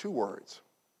combination of 2 words.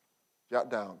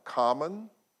 Jot down common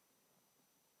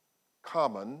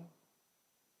common,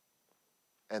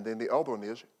 and then the other one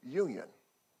is union.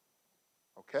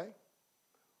 Okay?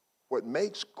 What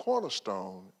makes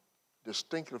Cornerstone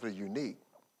distinctively unique,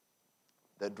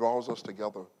 that draws us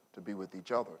together to be with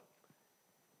each other,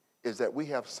 is that we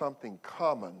have something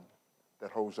common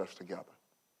that holds us together.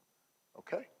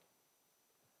 Okay?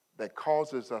 That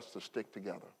causes us to stick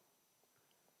together,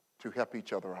 to help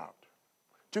each other out,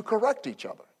 to correct each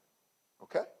other.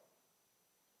 Okay?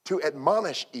 To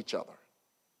admonish each other.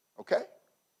 Okay?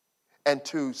 And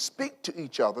to speak to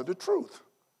each other the truth.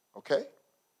 Okay?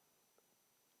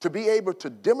 To be able to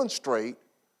demonstrate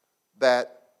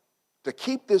that to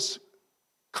keep this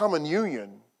common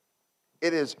union,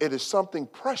 it is something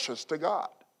precious to God.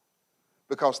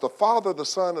 Because the Father, the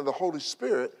Son, and the Holy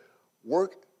Spirit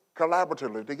work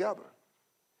collaboratively together.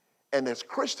 And as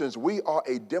Christians, we are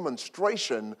a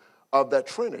demonstration of that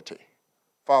Trinity,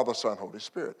 Father, Son, Holy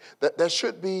Spirit. There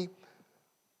should be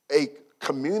a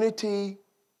community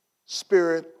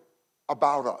spirit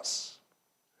about us.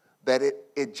 That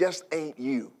it just ain't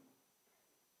you.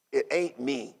 It ain't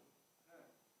me.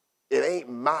 It ain't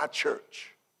my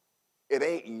church. It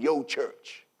ain't your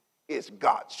church. It's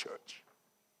God's church.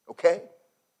 Okay?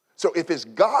 So if it's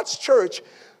God's church,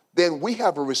 then we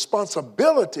have a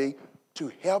responsibility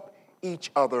to help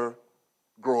each other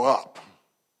grow up,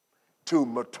 to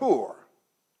mature,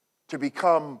 to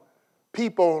become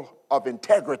people of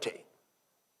integrity,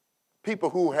 people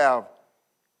who have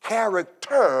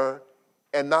character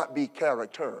and not be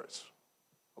characters,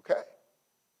 okay?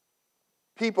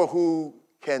 People who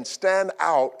can stand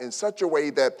out in such a way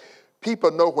that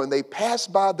people know when they pass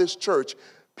by this church,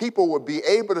 people will be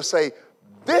able to say,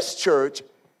 this church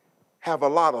have a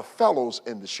lot of fellows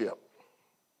in the ship.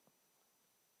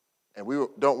 And we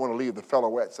don't want to leave the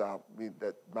fellowettes out.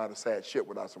 That might have sad ship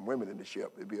without some women in the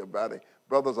ship. It'd be about it.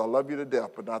 Brothers, I love you to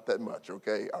death, but not that much,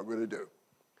 okay? I really do.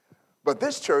 But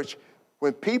this church,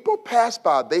 when people pass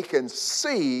by, they can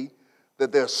see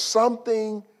that there's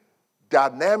something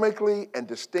dynamically and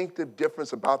distinctive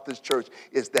difference about this church,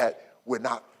 is that we're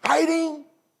not fighting,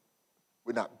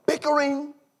 we're not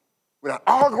bickering, we're not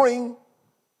arguing,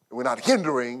 and we're not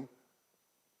hindering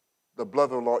the blood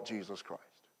of the Lord Jesus Christ.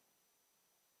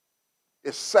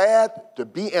 It's sad to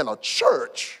be in a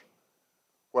church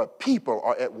where people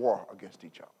are at war against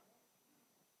each other.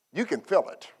 You can feel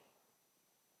it.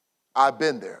 I've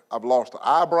been there. I've lost an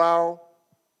eyebrow.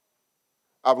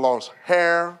 I've lost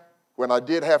hair when I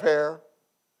did have hair.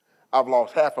 I've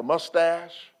lost half a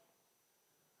mustache.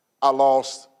 I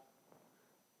lost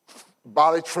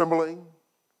body trembling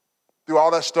through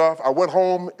all that stuff. I went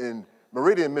home in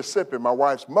Meridian, Mississippi. My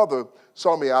wife's mother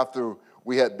saw me after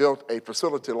we had built a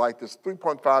facility like this,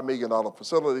 $3.5 million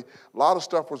facility. A lot of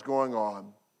stuff was going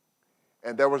on,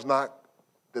 and there was not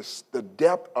the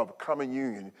depth of common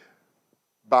union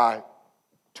by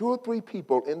 2 or 3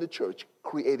 people in the church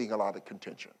creating a lot of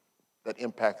contention that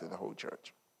impacted the whole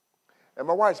church. And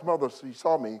my wife's mother, she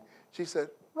saw me, she said,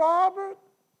 Robert.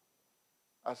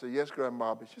 I said, yes,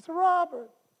 Grandma. She said,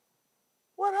 Robert,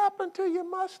 what happened to your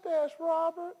mustache,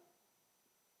 Robert?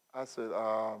 I said,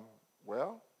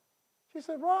 well. She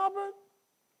said, Robert,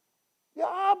 your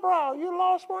eyebrow, you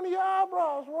lost one of your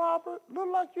eyebrows, Robert. Look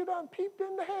like you done peeped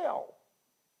into hell.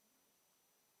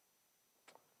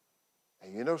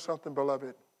 And you know something,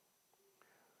 beloved?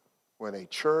 When a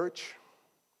church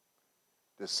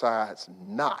decides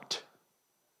not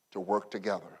to work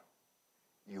together,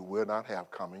 you will not have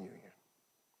common union.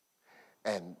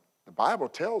 And the Bible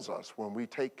tells us when we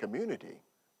take communion,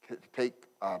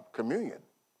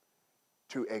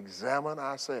 to examine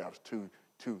ourselves, to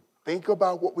think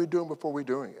about what we're doing before we're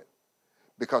doing it.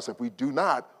 Because if we do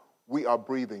not, we are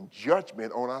breathing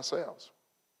judgment on ourselves.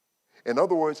 In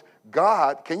other words,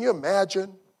 God, can you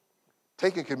imagine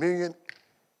taking communion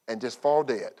and just fall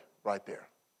dead right there?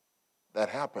 That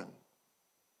happened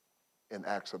in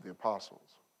Acts of the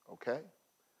Apostles, okay?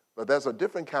 But there's a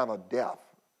different kind of death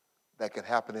that can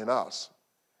happen in us,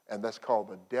 and that's called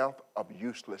the death of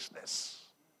uselessness,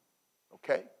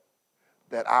 okay?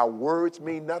 That our words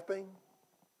mean nothing.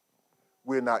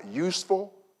 We're not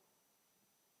useful.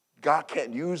 God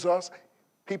can't use us.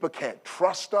 People can't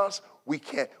trust us. We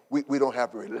don't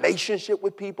have a relationship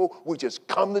with people. We just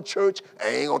come to church. I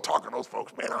ain't gonna talk to those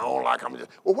folks, man. I don't like them.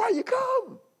 Well, why you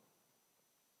come?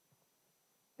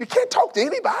 You can't talk to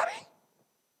anybody.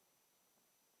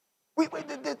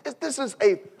 This is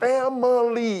a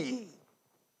family,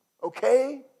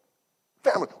 okay?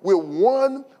 Family. We're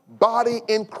one body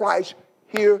in Christ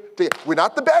here together. We're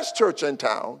not the best church in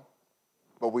town,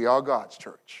 but we are God's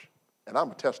church. And I'm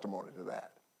a testimony to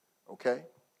that, okay?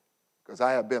 Because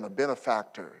I have been a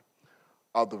benefactor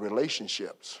of the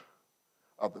relationships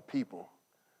of the people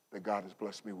that God has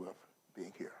blessed me with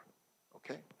being here.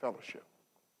 Okay? Fellowship.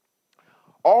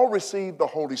 All receive the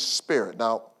Holy Spirit.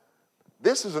 Now,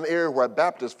 this is an area where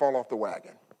Baptists fall off the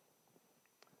wagon.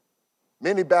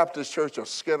 Many Baptist churches are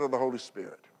scared of the Holy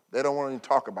Spirit. They don't want to even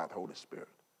talk about the Holy Spirit.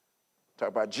 Talk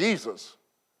about Jesus,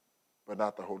 but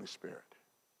not the Holy Spirit.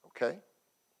 Okay?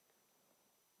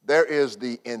 There is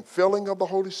the infilling of the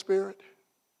Holy Spirit.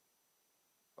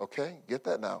 Okay? Get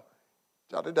that now.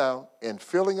 Jot it down.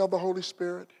 Infilling of the Holy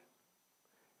Spirit.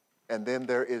 And then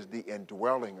there is the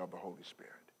indwelling of the Holy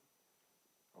Spirit.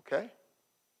 Okay?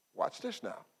 Watch this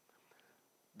now.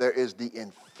 There is the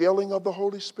infilling of the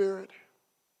Holy Spirit.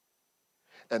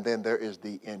 And then there is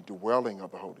the indwelling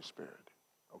of the Holy Spirit.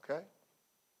 Okay?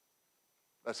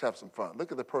 Let's have some fun.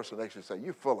 Look at the person next to you and say,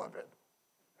 you're full of it.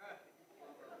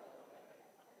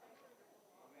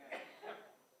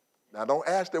 Now, don't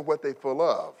ask them what they're full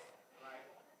of.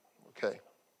 Okay?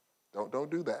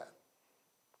 Don't do that.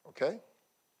 Okay?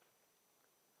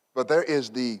 But there is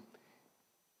the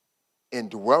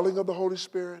indwelling of the Holy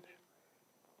Spirit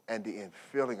and the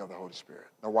infilling of the Holy Spirit.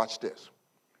 Now, watch this.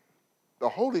 The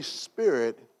Holy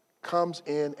Spirit comes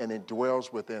in and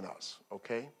indwells within us,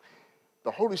 okay?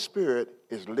 The Holy Spirit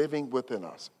is living within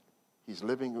us. He's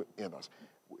living in us.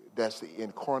 That's the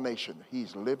incarnation.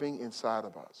 He's living inside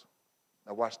of us.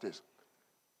 Now watch this.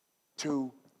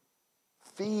 To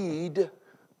feed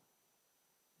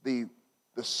the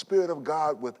Spirit of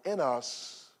God within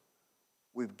us,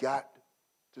 we've got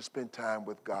to spend time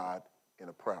with God in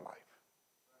a prayer life.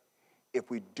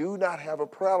 If we do not have a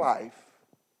prayer life,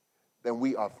 then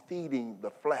we are feeding the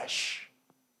flesh.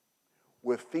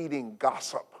 We're feeding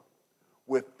gossip.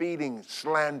 We're feeding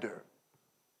slander.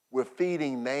 We're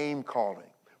feeding name calling.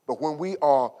 But when we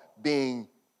are being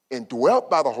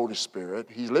indwelt by the Holy Spirit,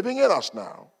 He's living in us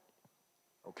now,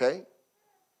 okay?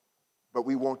 But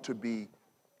we want to be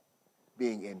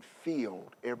being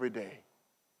infilled every day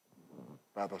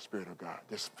by the Spirit of God.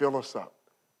 Just fill us up.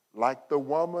 Like the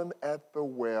woman at the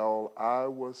well, I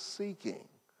was seeking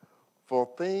for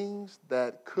things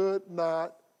that could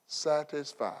not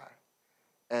satisfy.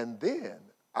 And then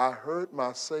I heard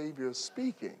my Savior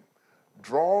speaking,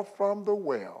 draw from the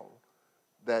well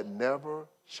that never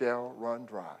shall run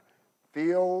dry.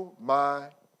 Fill my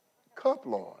cup,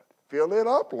 Lord. Fill it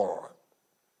up, Lord.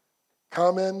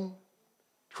 Come and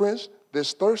quench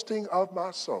this thirsting of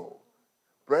my soul.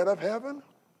 Bread of heaven,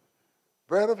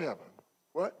 bread of heaven.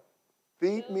 What?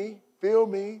 Feed me, fill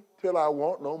me till I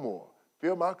want no more.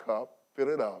 Fill my cup, fill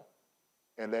it up,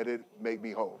 and let it make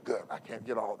me whole. Good. I can't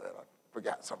get all that. I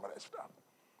forgot some of that stuff.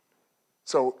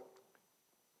 So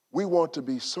we want to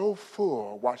be so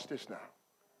full, watch this now,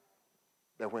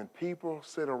 that when people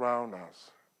sit around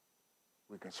us,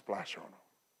 we can splash on them.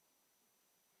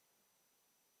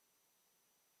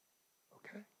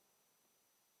 Okay?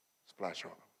 Splash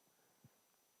on them.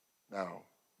 Now,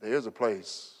 there is a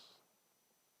place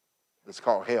that's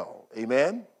called hell.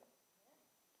 Amen?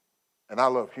 And I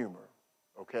love humor.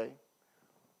 Okay?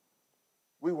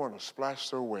 We want to splash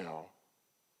so well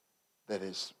that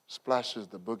it splashes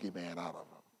the boogeyman out of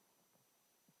them.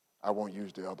 I won't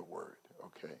use the other word,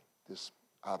 okay? Just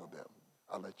out of them.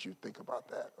 I'll let you think about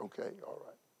that, okay? All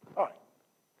right. All right.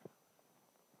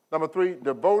 Number 3,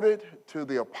 devoted to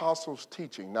the apostles'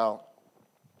 teaching. Now,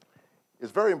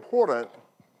 it's very important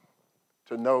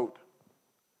to note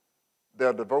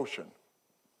their devotion.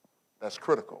 That's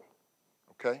critical,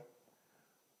 okay?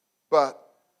 But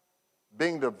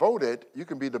being devoted, you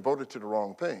can be devoted to the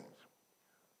wrong things.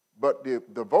 But the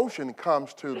devotion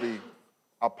comes to the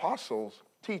apostles'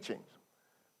 teachings.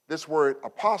 This word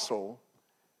apostle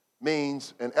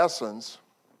means, in essence,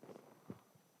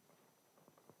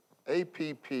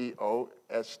 A-P-P-O-S-T-E-L-L-O.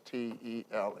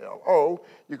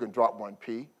 You can drop one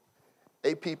P.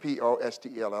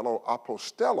 A-P-P-O-S-T-E-L-L-O.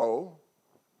 Apostello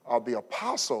of the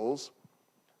apostles.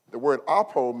 The word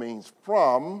apo means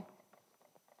from.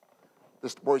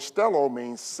 This word stello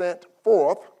means sent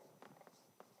forth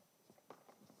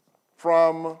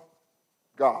from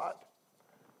God.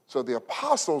 So the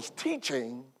apostles'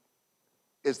 teaching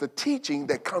is the teaching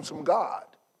that comes from God.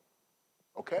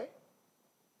 Okay?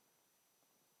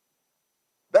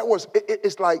 That was,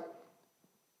 it's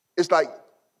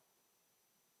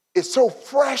so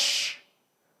fresh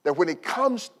that when it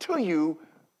comes to you,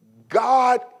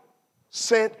 God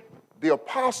sent the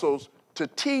apostles to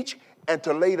teach and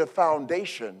to lay the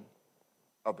foundation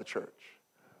of the church.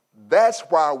 That's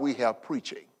why we have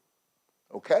preaching.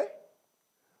 Okay?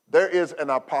 There is an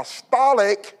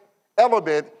apostolic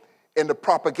element in the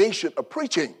propagation of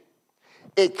preaching.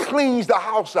 It cleans the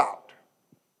house out.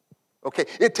 Okay?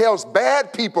 It tells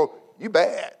bad people, you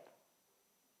bad.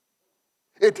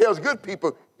 It tells good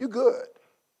people, you're good.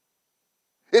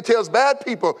 It tells bad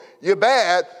people, you're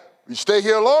bad. You stay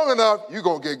here long enough, you're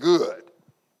going to get good.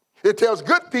 It tells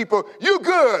good people, you're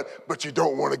good, but you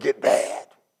don't want to get bad.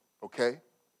 Okay?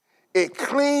 It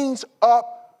cleans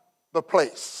up the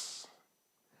place.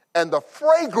 And the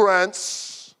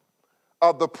fragrance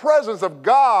of the presence of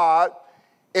God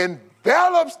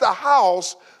envelops the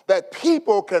house that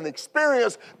people can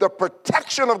experience the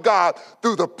protection of God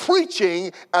through the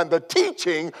preaching and the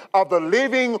teaching of the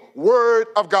living Word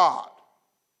of God.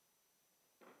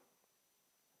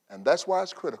 And that's why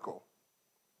it's critical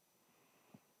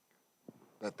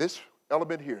that this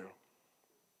element here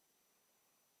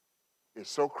is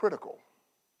so critical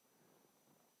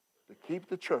to keep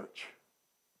the church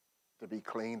to be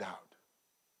cleaned out.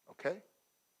 Okay?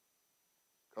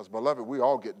 Because, beloved, we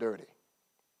all get dirty.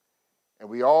 And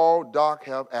we all, Doc,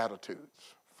 have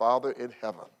attitudes. Father in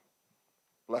heaven,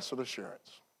 blessed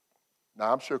assurance.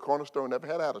 Now, I'm sure Cornerstone never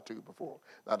had attitude before.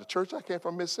 Now, the church I came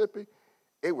from, Mississippi,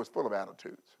 it was full of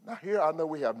attitudes. Now, here I know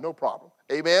we have no problem.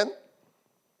 Amen?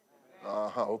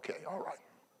 Okay, all right.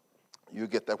 You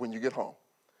get that when you get home.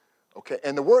 Okay,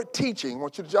 and the word teaching, I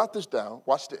want you to jot this down.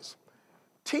 Watch this.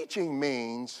 Teaching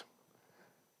means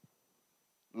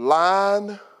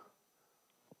line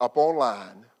upon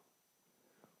line,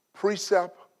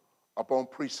 precept upon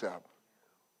precept,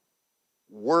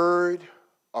 word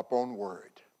upon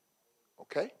word.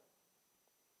 Okay?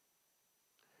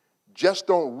 Just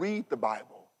don't read the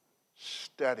Bible,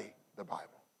 study the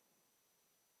Bible.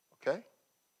 Okay?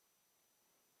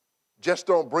 Just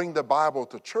don't bring the Bible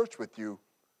to church with you.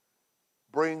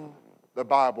 Bring the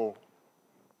Bible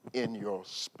in your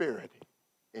spirit,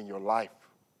 in your life,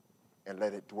 and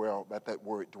let that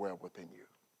word dwell within you.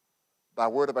 Thy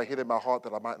word have I hid in my heart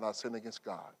that I might not sin against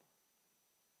God.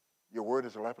 Your word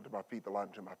is a lamp unto my feet, the light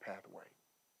unto my pathway.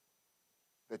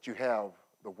 That you have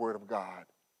the word of God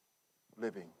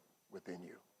living within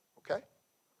you. Okay?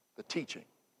 The teaching.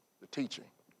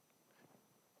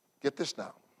 Get this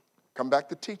now. Come back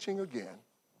to teaching again.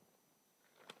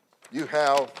 You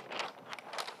have,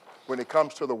 when it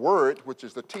comes to the word, which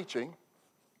is the teaching,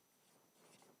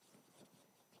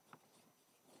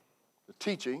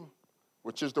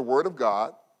 which is the word of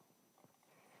God,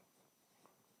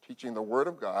 teaching the word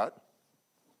of God.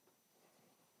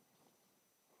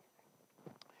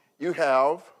 You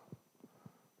have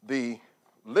the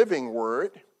living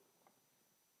word,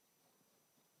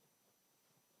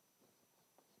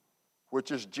 which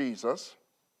is Jesus.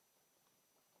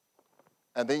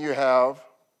 And then you have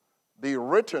the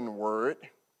written word,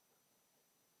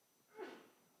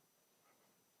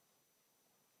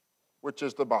 which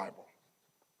is the Bible.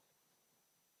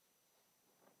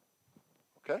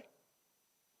 Okay?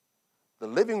 The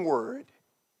living word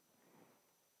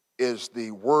is the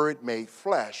word made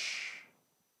flesh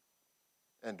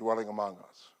and dwelling among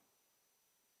us.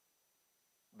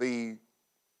 The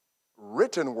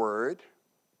written word,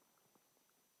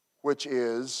 which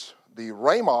is the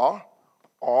Rhema,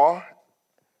 R-H-E-M-A,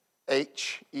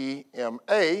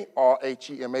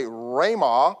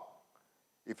 Rhema,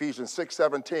 Ephesians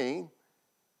 6:17,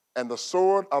 and the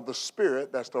sword of the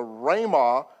Spirit, that's the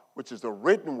Rhema, which is the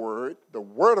written word, the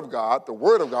word of God,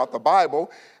 the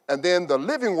Bible, and then the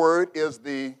living word is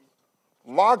the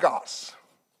Logos,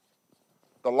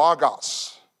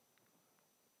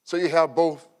 So you have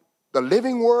both the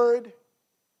living word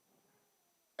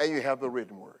and you have the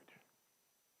written word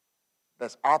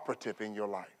that's operative in your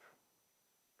life,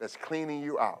 that's cleaning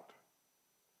you out,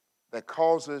 that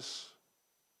causes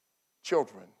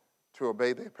children to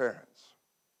obey their parents,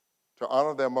 to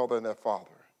honor their mother and their father,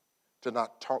 to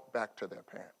not talk back to their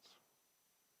parents,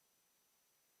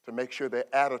 to make sure their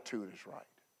attitude is right,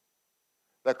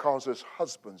 that causes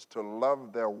husbands to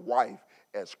love their wife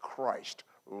as Christ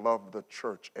loved the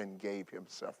church and gave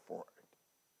himself for it,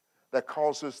 that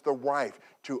causes the wife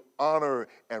to honor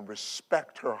and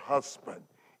respect her husband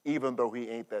even though he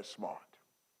ain't that smart.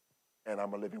 And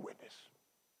I'm a living witness.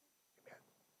 Amen.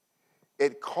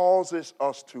 It causes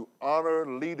us to honor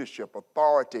leadership,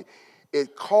 authority.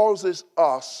 It causes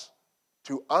us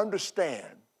to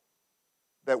understand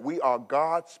that we are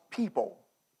God's people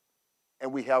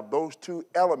and we have those two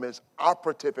elements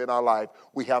operative in our life.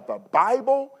 We have the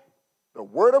Bible, the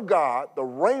Word of God, the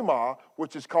Rhema,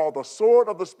 which is called the sword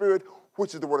of the Spirit,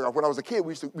 which is the Word of God. When I was a kid,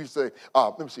 we used to say,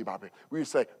 let me see, Bobby. We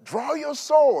used to say, draw your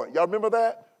sword. Y'all remember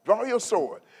that? Draw your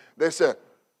sword. They said,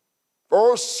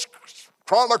 First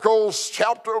Chronicles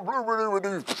chapter,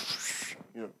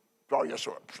 draw your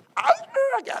sword.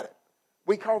 I got it.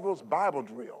 We call those Bible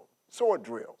drills, sword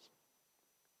drills.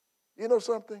 You know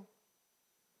something?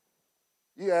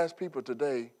 You ask people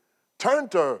today, turn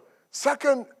to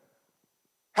Second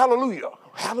hallelujah.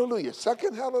 Hallelujah.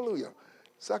 Second hallelujah.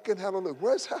 Second hallelujah.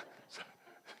 Where's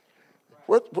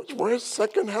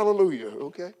second hallelujah?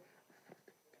 Okay.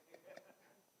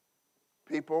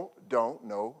 People don't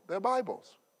know their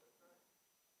Bibles.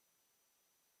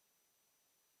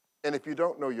 And if you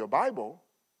don't know your Bible,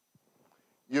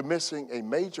 you're missing a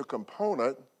major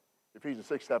component, Ephesians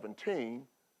 6:17,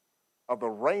 of the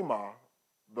Rhema,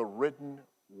 the written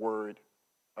word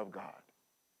of God.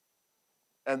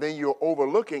 And then you're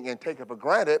overlooking and taking for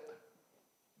granted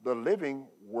the living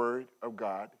word of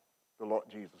God, the Lord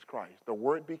Jesus Christ. The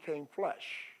word became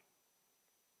flesh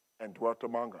and dwelt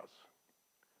among us.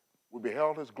 We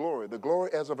beheld his glory, the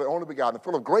glory as of the only begotten,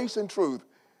 full of grace and truth.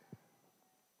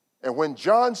 And when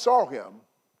John saw him,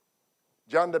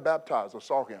 John the Baptizer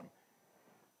saw him,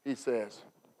 he says,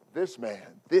 this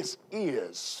man, this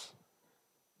is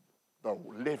the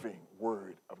living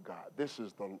word of God. This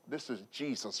is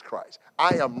Jesus Christ.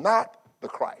 I am not the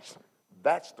Christ.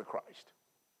 That's the Christ.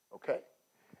 Okay?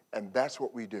 And that's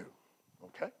what we do.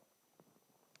 Okay?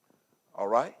 All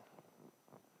right?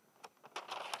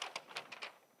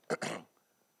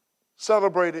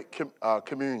 Celebrated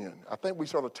communion. I think we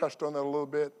sort of touched on that a little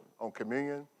bit, on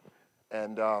communion.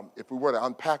 And if we were to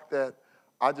unpack that,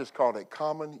 I just call it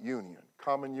common union.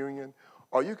 Common union.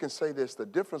 Or you can say this, the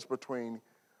difference between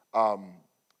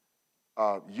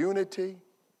unity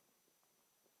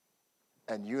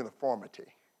and uniformity.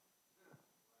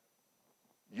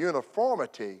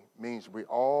 Uniformity means we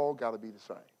all got to be the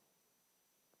same.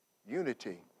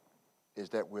 Unity is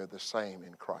that we're the same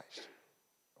in Christ.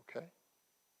 Okay?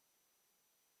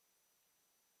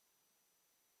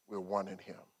 We're one in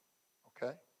him.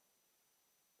 Okay?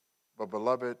 But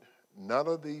beloved, none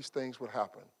of these things would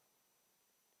happen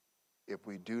if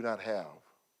we do not have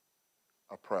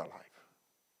a prayer life,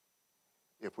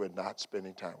 if we're not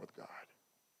spending time with God.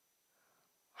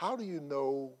 How do you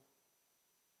know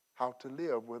how to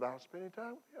live without spending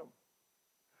time with him?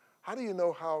 How do you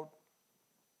know how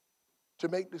to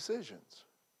make decisions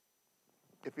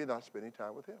if you're not spending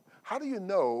time with him? How do you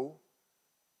know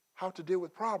how to deal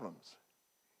with problems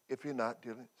if you're not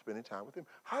spending time with him?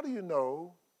 How do you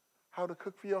know how to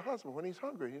cook for your husband when he's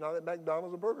hungry? You're not at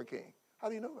McDonald's or Burger King. How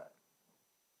do you know that?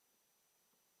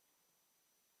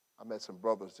 I met some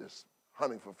brothers just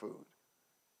hunting for food.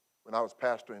 When I was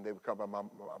pastoring, they would come by my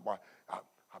wife.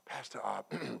 Pastor,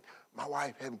 my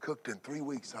wife hadn't cooked in 3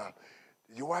 weeks.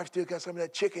 Did your wife still got some of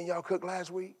that chicken y'all cooked last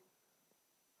week?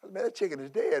 I said, man, that chicken is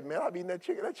dead, man. I've eaten that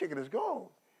chicken. That chicken is gone.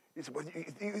 He said, well,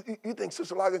 you think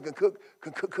Sister Loggins can cook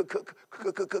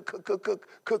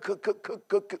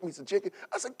me some chicken?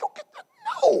 I said, go get that.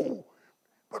 No.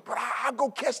 But I'll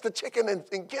go catch the chicken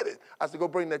and get it. I said, go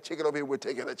bring that chicken over here. We're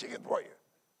taking that chicken for you.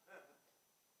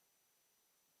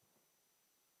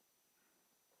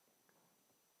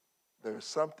 There's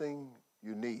something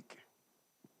unique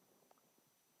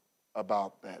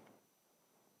about that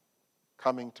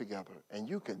coming together. And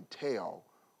you can tell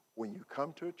when you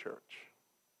come to a church,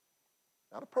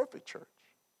 not a perfect church,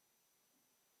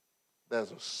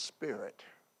 there's a spirit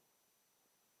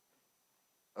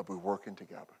of we're working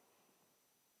together.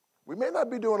 We may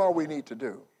not be doing all we need to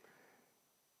do.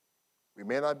 We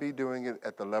may not be doing it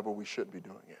at the level we should be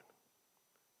doing it.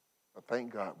 But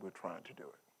thank God we're trying to do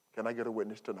it. Can I get a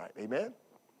witness tonight? Amen?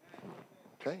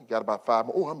 Okay, got about 5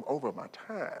 more. Oh, I'm over my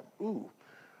time. Ooh.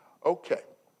 Okay.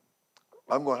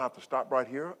 I'm going to have to stop right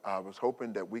here. I was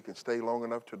hoping that we can stay long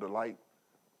enough to the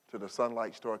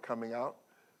sunlight start coming out.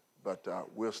 But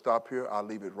we'll stop here. I'll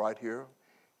leave it right here.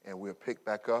 And we'll pick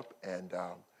back up and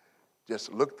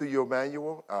just look through your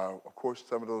manual. Of course,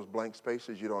 some of those blank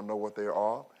spaces, you don't know what they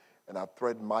are. And I've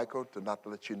threatened Michael to not to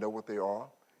let you know what they are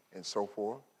and so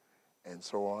forth. And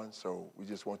so on. So we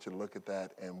just want you to look at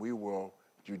that, and we will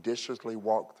judiciously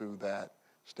walk through that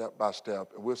step by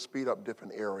step, and we'll speed up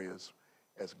different areas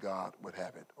as God would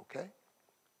have it, okay?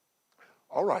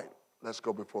 All right, let's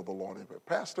go before the Lord.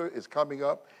 Pastor is coming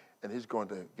up, and he's going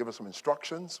to give us some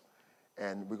instructions,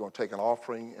 and we're going to take an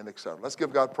offering and etc. Let's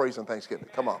give God praise and thanksgiving.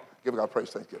 Come on, give God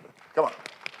praise and thanksgiving. Come on.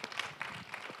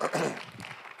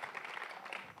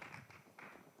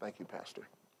 Thank you, Pastor.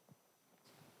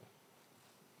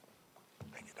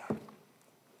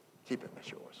 Keep it,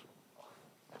 that's yours.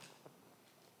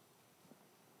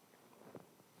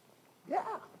 Yeah.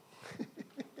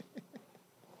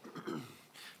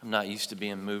 I'm not used to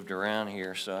being moved around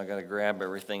here, so I got to grab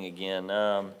everything again.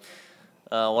 I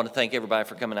want to thank everybody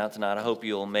for coming out tonight. I hope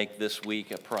you'll make this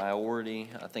week a priority.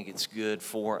 I think it's good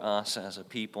for us as a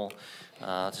people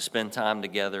to spend time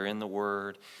together in the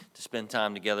Word, to spend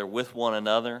time together with one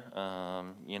another.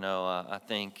 I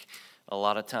think a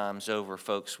lot of times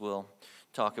folks will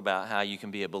talk about how you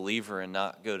can be a believer and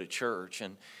not go to church.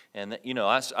 And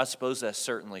I suppose that's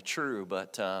certainly true,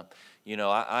 but,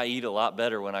 I eat a lot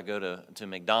better when I go to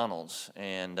McDonald's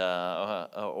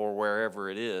or wherever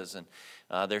it is.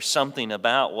 And there's something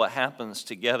about what happens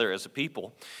together as a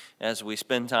people as we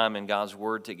spend time in God's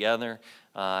Word together,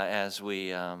 as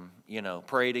we,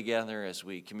 pray together, as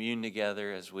we commune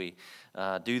together, as we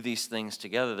do these things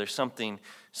together. There's something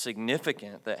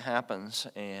significant that happens.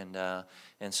 And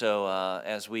so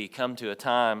as we come to a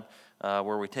time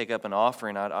where we take up an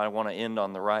offering, I want to end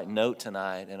on the right note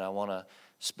tonight, and I want to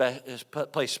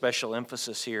place special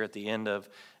emphasis here at the end of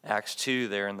Acts 2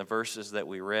 there in the verses that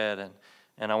we read.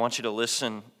 And I want you to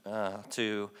listen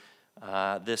to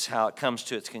this, how it comes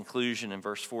to its conclusion in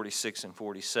verse 46 and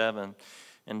 47.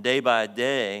 And day by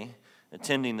day,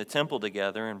 attending the temple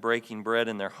together and breaking bread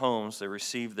in their homes, they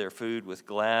received their food with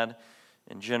glad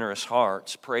and generous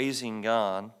hearts, praising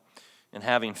God and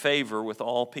having favor with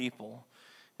all people.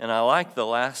 And I like the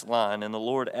last line, and the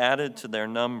Lord added to their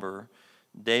number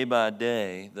day by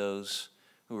day those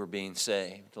who were being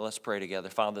saved. Let's pray together.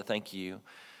 Father, thank you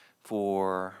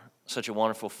for such a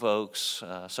wonderful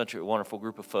such a wonderful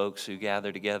group of folks who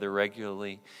gather together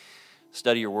regularly,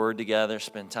 study your word together,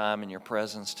 spend time in your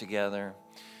presence together,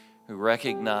 who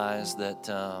recognize that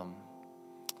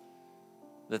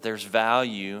there's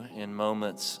value in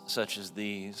moments such as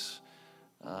these,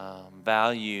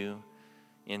 value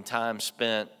in time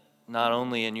spent not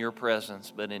only in your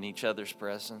presence but in each other's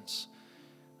presence,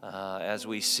 as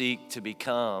we seek to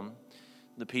become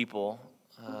the people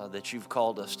that you've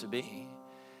called us to be.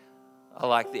 I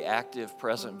like the active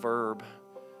present verb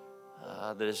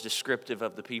that is descriptive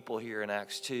of the people here in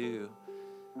Acts 2,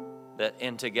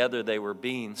 and together they were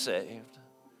being saved.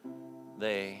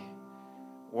 They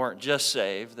weren't just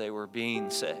saved, they were being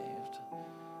saved.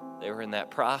 They were in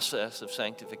that process of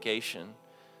sanctification,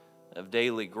 of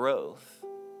daily growth,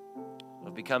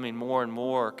 of becoming more and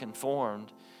more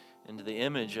conformed into the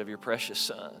image of your precious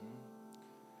Son.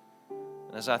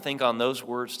 And as I think on those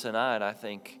words tonight, I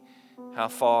think how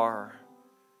far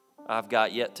I've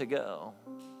got yet to go.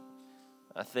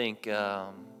 I think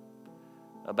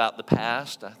about the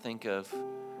past. I think of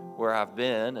where I've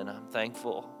been, and I'm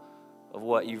thankful of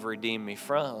what you've redeemed me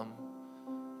from.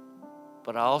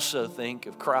 But I also think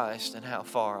of Christ and how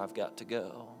far I've got to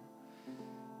go.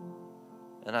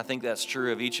 And I think that's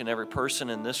true of each and every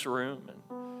person in this room,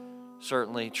 and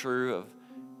certainly true of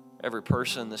every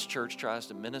person this church tries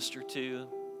to minister to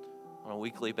on a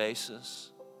weekly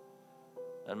basis.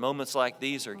 And moments like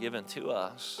these are given to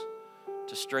us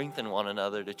to strengthen one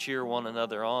another, to cheer one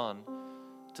another on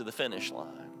to the finish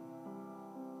line.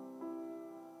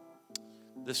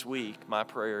 This week, my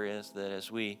prayer is that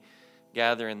as we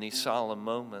gather in these solemn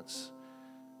moments,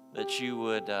 that you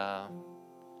would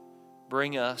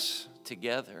bring us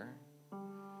together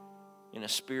in a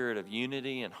spirit of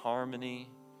unity and harmony,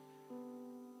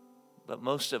 but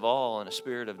most of all in a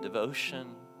spirit of devotion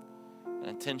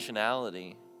and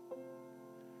intentionality.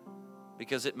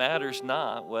 Because it matters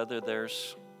not whether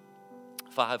there's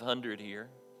 500 here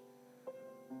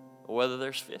or whether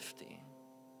there's 50.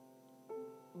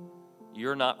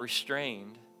 You're not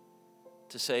restrained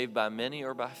to save by many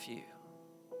or by few.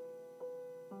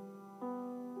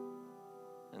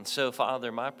 And so,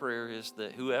 Father, my prayer is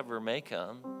that whoever may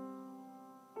come,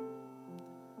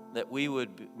 that we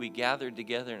would be gathered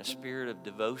together in a spirit of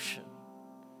devotion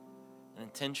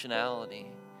and intentionality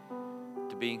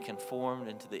to being conformed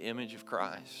into the image of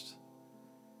Christ.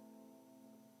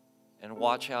 And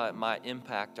watch how it might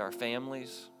impact our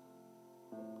families,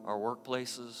 our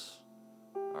workplaces,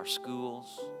 our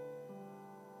schools,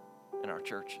 and our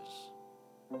churches.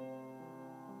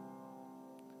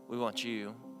 We want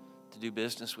you to do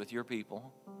business with your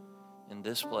people in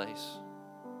this place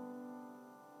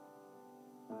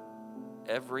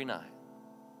every night.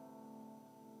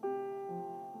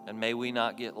 And may we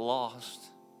not get lost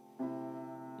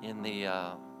in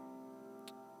the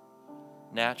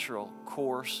natural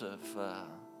course of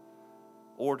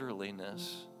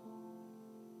orderliness.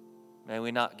 May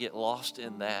we not get lost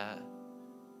in that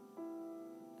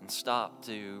and stop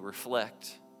to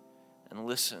reflect and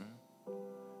listen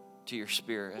to your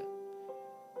Spirit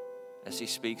as He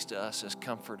speaks to us as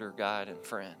comforter, guide, and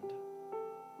friend.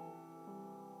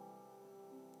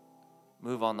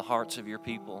 Move on the hearts of your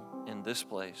people in this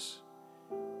place.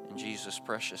 In Jesus'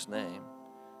 precious name,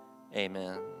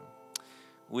 amen.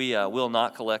 we will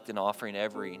not collect an offering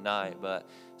every night, but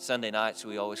Sunday nights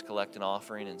we always collect an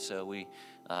offering, and so we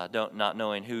not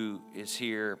knowing who is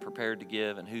here prepared to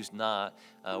give and who's not,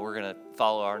 we're going to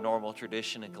follow our normal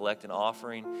tradition and collect an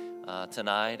offering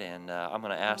tonight. And I'm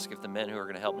going to ask if the men who are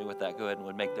going to help me with that go ahead and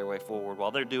would make their way forward.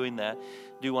 While they're doing that,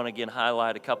 I do want to again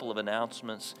highlight a couple of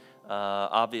announcements.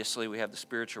 Obviously, we have the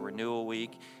Spiritual Renewal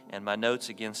Week, and my notes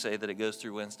again say that it goes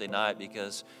through Wednesday night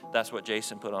because that's what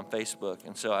Jason put on Facebook,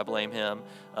 and so I blame him.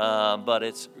 But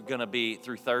it's going to be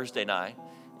through Thursday night.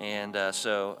 And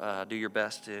so do your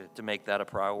best to make that a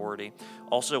priority.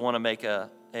 Also want to make an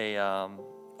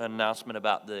announcement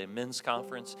about the men's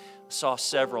conference. I saw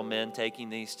several men taking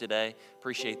these today.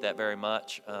 Appreciate that very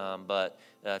much. But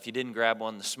if you didn't grab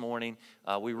one this morning,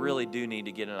 we really do need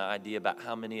to get an idea about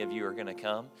how many of you are going to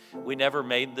come. We never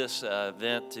made this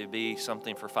event to be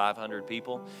something for 500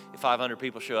 people. If 500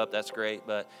 people show up, that's great.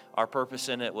 But our purpose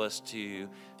in it was to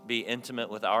be intimate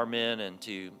with our men and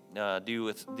to deal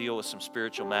with some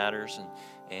spiritual matters.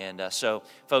 And so,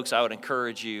 folks, I would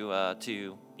encourage you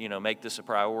to make this a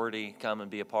priority. Come and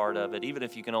be a part of it. Even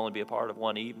if you can only be a part of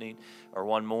one evening or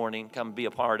one morning, come and be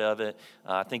a part of it.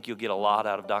 I think you'll get a lot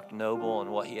out of Dr. Noble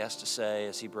and what he has to say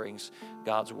as he brings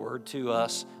God's word to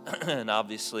us. And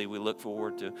obviously, we look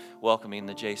forward to welcoming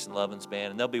the Jason Loggins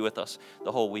Band, and they'll be with us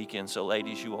the whole weekend. So,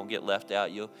 ladies, you won't get left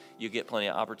out. You get plenty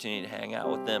of opportunity to hang out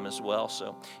with them as well.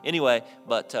 So, anyway,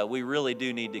 but we really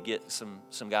do need to get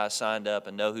some guys signed up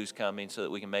and know who's coming so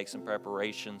that we can make some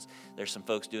preparations. There's some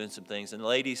folks doing some things. And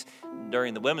ladies,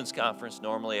 during the women's conference,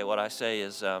 normally what I say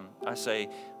is, hey,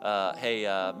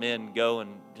 men, go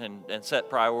and set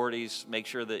priorities. Make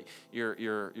sure that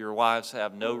your wives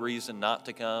have no reason not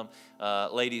to come.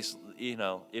 Ladies,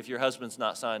 if your husband's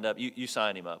not signed up, you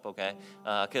sign him up, okay?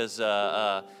 Because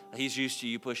he's used to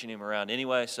you pushing him around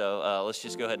anyway. So let's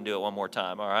just go ahead and do it one more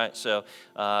time, all right? So,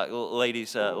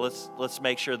 ladies, let's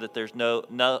make sure that there's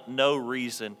no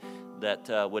reason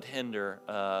that would hinder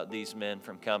these men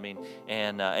from coming,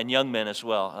 and young men as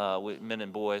well. Men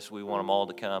and boys, we want them all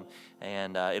to come,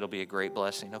 and it'll be a great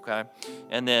blessing, okay?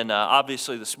 And then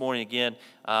obviously this morning, again,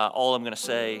 all I'm going to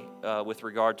say with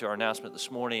regard to our announcement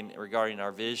this morning regarding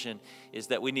our vision is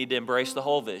that we need to embrace the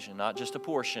whole vision, not just a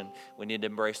portion. We need to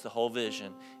embrace the whole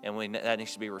vision, and that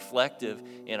needs to be reflective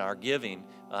in our giving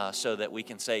so that we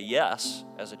can say yes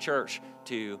as a church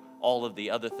to all of the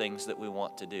other things that we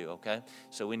want to do, okay?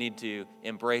 So we need to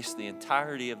embrace the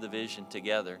entirety of the vision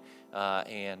together,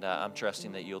 and I'm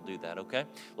trusting that you'll do that, okay?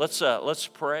 Let's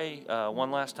pray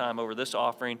one last time over this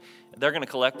offering. They're going to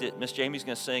collect it. Miss Jamie's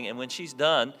going to sing, and when she's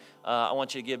done, I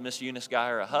want you to give Miss Eunice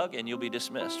Geyer a hug, and you'll be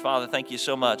dismissed. Father, thank you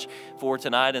so much for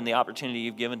tonight and the opportunity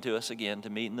you've given to us again to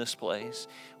meet in this place.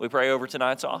 We pray over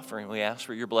tonight's offering. We ask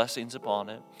for your blessings upon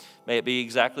it. May it be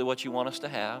exactly what you want us to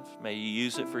have. May you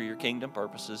use it for your kingdom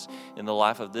purposes in the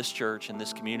life of this church, in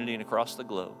this community, and across the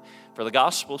globe. For the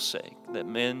gospel's sake, that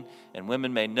men and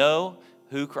women may know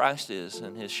who Christ is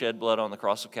and his shed blood on the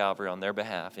cross of Calvary on their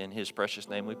behalf. In his precious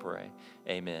name we pray.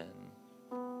 Amen.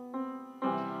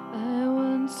 I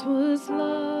once was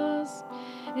lost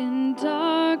in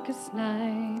darkest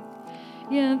night,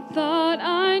 yet thought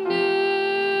I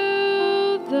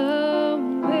knew the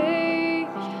way.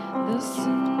 The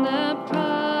sin that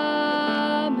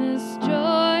promised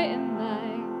joy and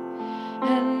light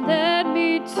had led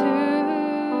me to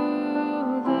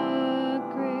the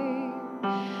grave.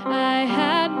 I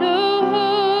had no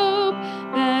hope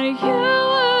that you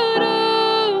would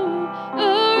own a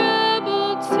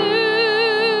rebel to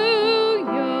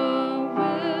your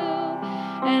will.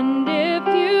 And if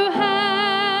you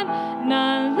had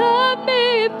not loved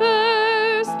me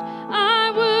first,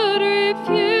 I would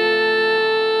refuse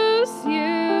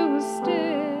you.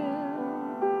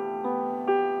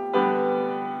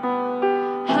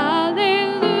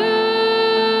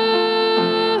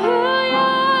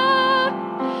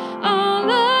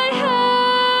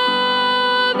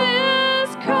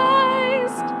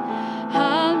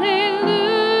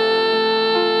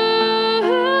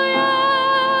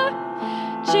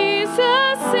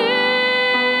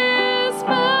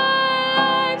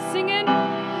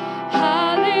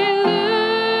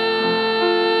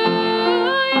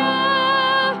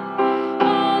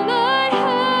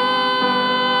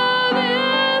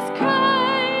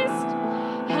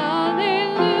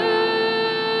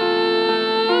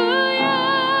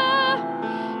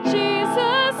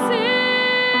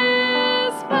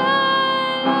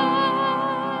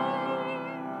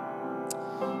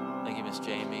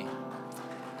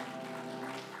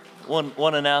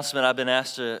 One announcement I've been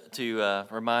asked to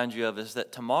remind you of is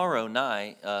that tomorrow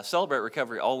night, Celebrate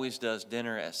Recovery always does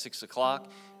dinner at 6 o'clock,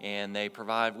 and we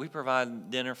provide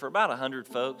dinner for about 100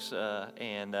 folks,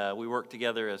 and we work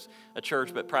together as a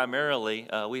church, but primarily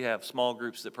we have small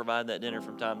groups that provide that dinner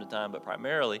from time to time, but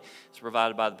primarily it's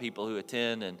provided by the people who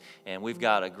attend, and we've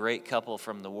got a great couple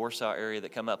from the Warsaw area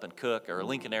that come up and cook, or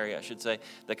Lincoln area, I should say,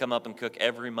 that come up and cook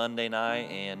every Monday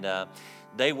night, and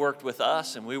they worked with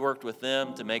us and we worked with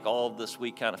them to make all of this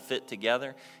week kind of fit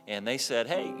together. And they said,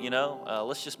 hey,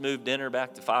 let's just move dinner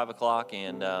back to 5 o'clock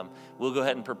and we'll go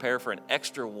ahead and prepare for an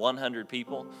extra 100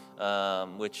 people,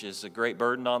 which is a great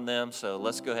burden on them. So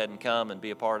let's go ahead and come and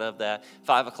be a part of that.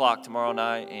 5 o'clock tomorrow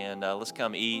night, and let's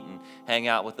come eat and hang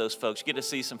out with those folks. Get to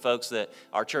see some folks that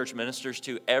our church ministers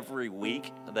to every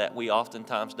week that we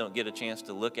oftentimes don't get a chance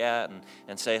to look at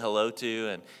and say hello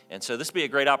to. And so this will be a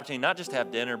great opportunity, not just to have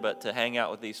dinner, but to hang out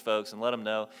with these folks and let them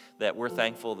know that we're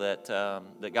thankful that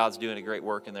that God's doing a great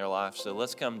work in their life. So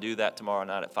let's come do that tomorrow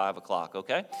night at 5 o'clock,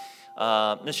 okay?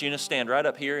 Miss Eunice, stand right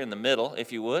up here in the middle,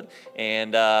 if you would,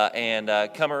 and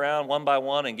come around one by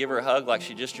one and give her a hug like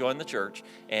she just joined the church,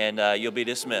 and you'll be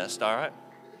dismissed, all right?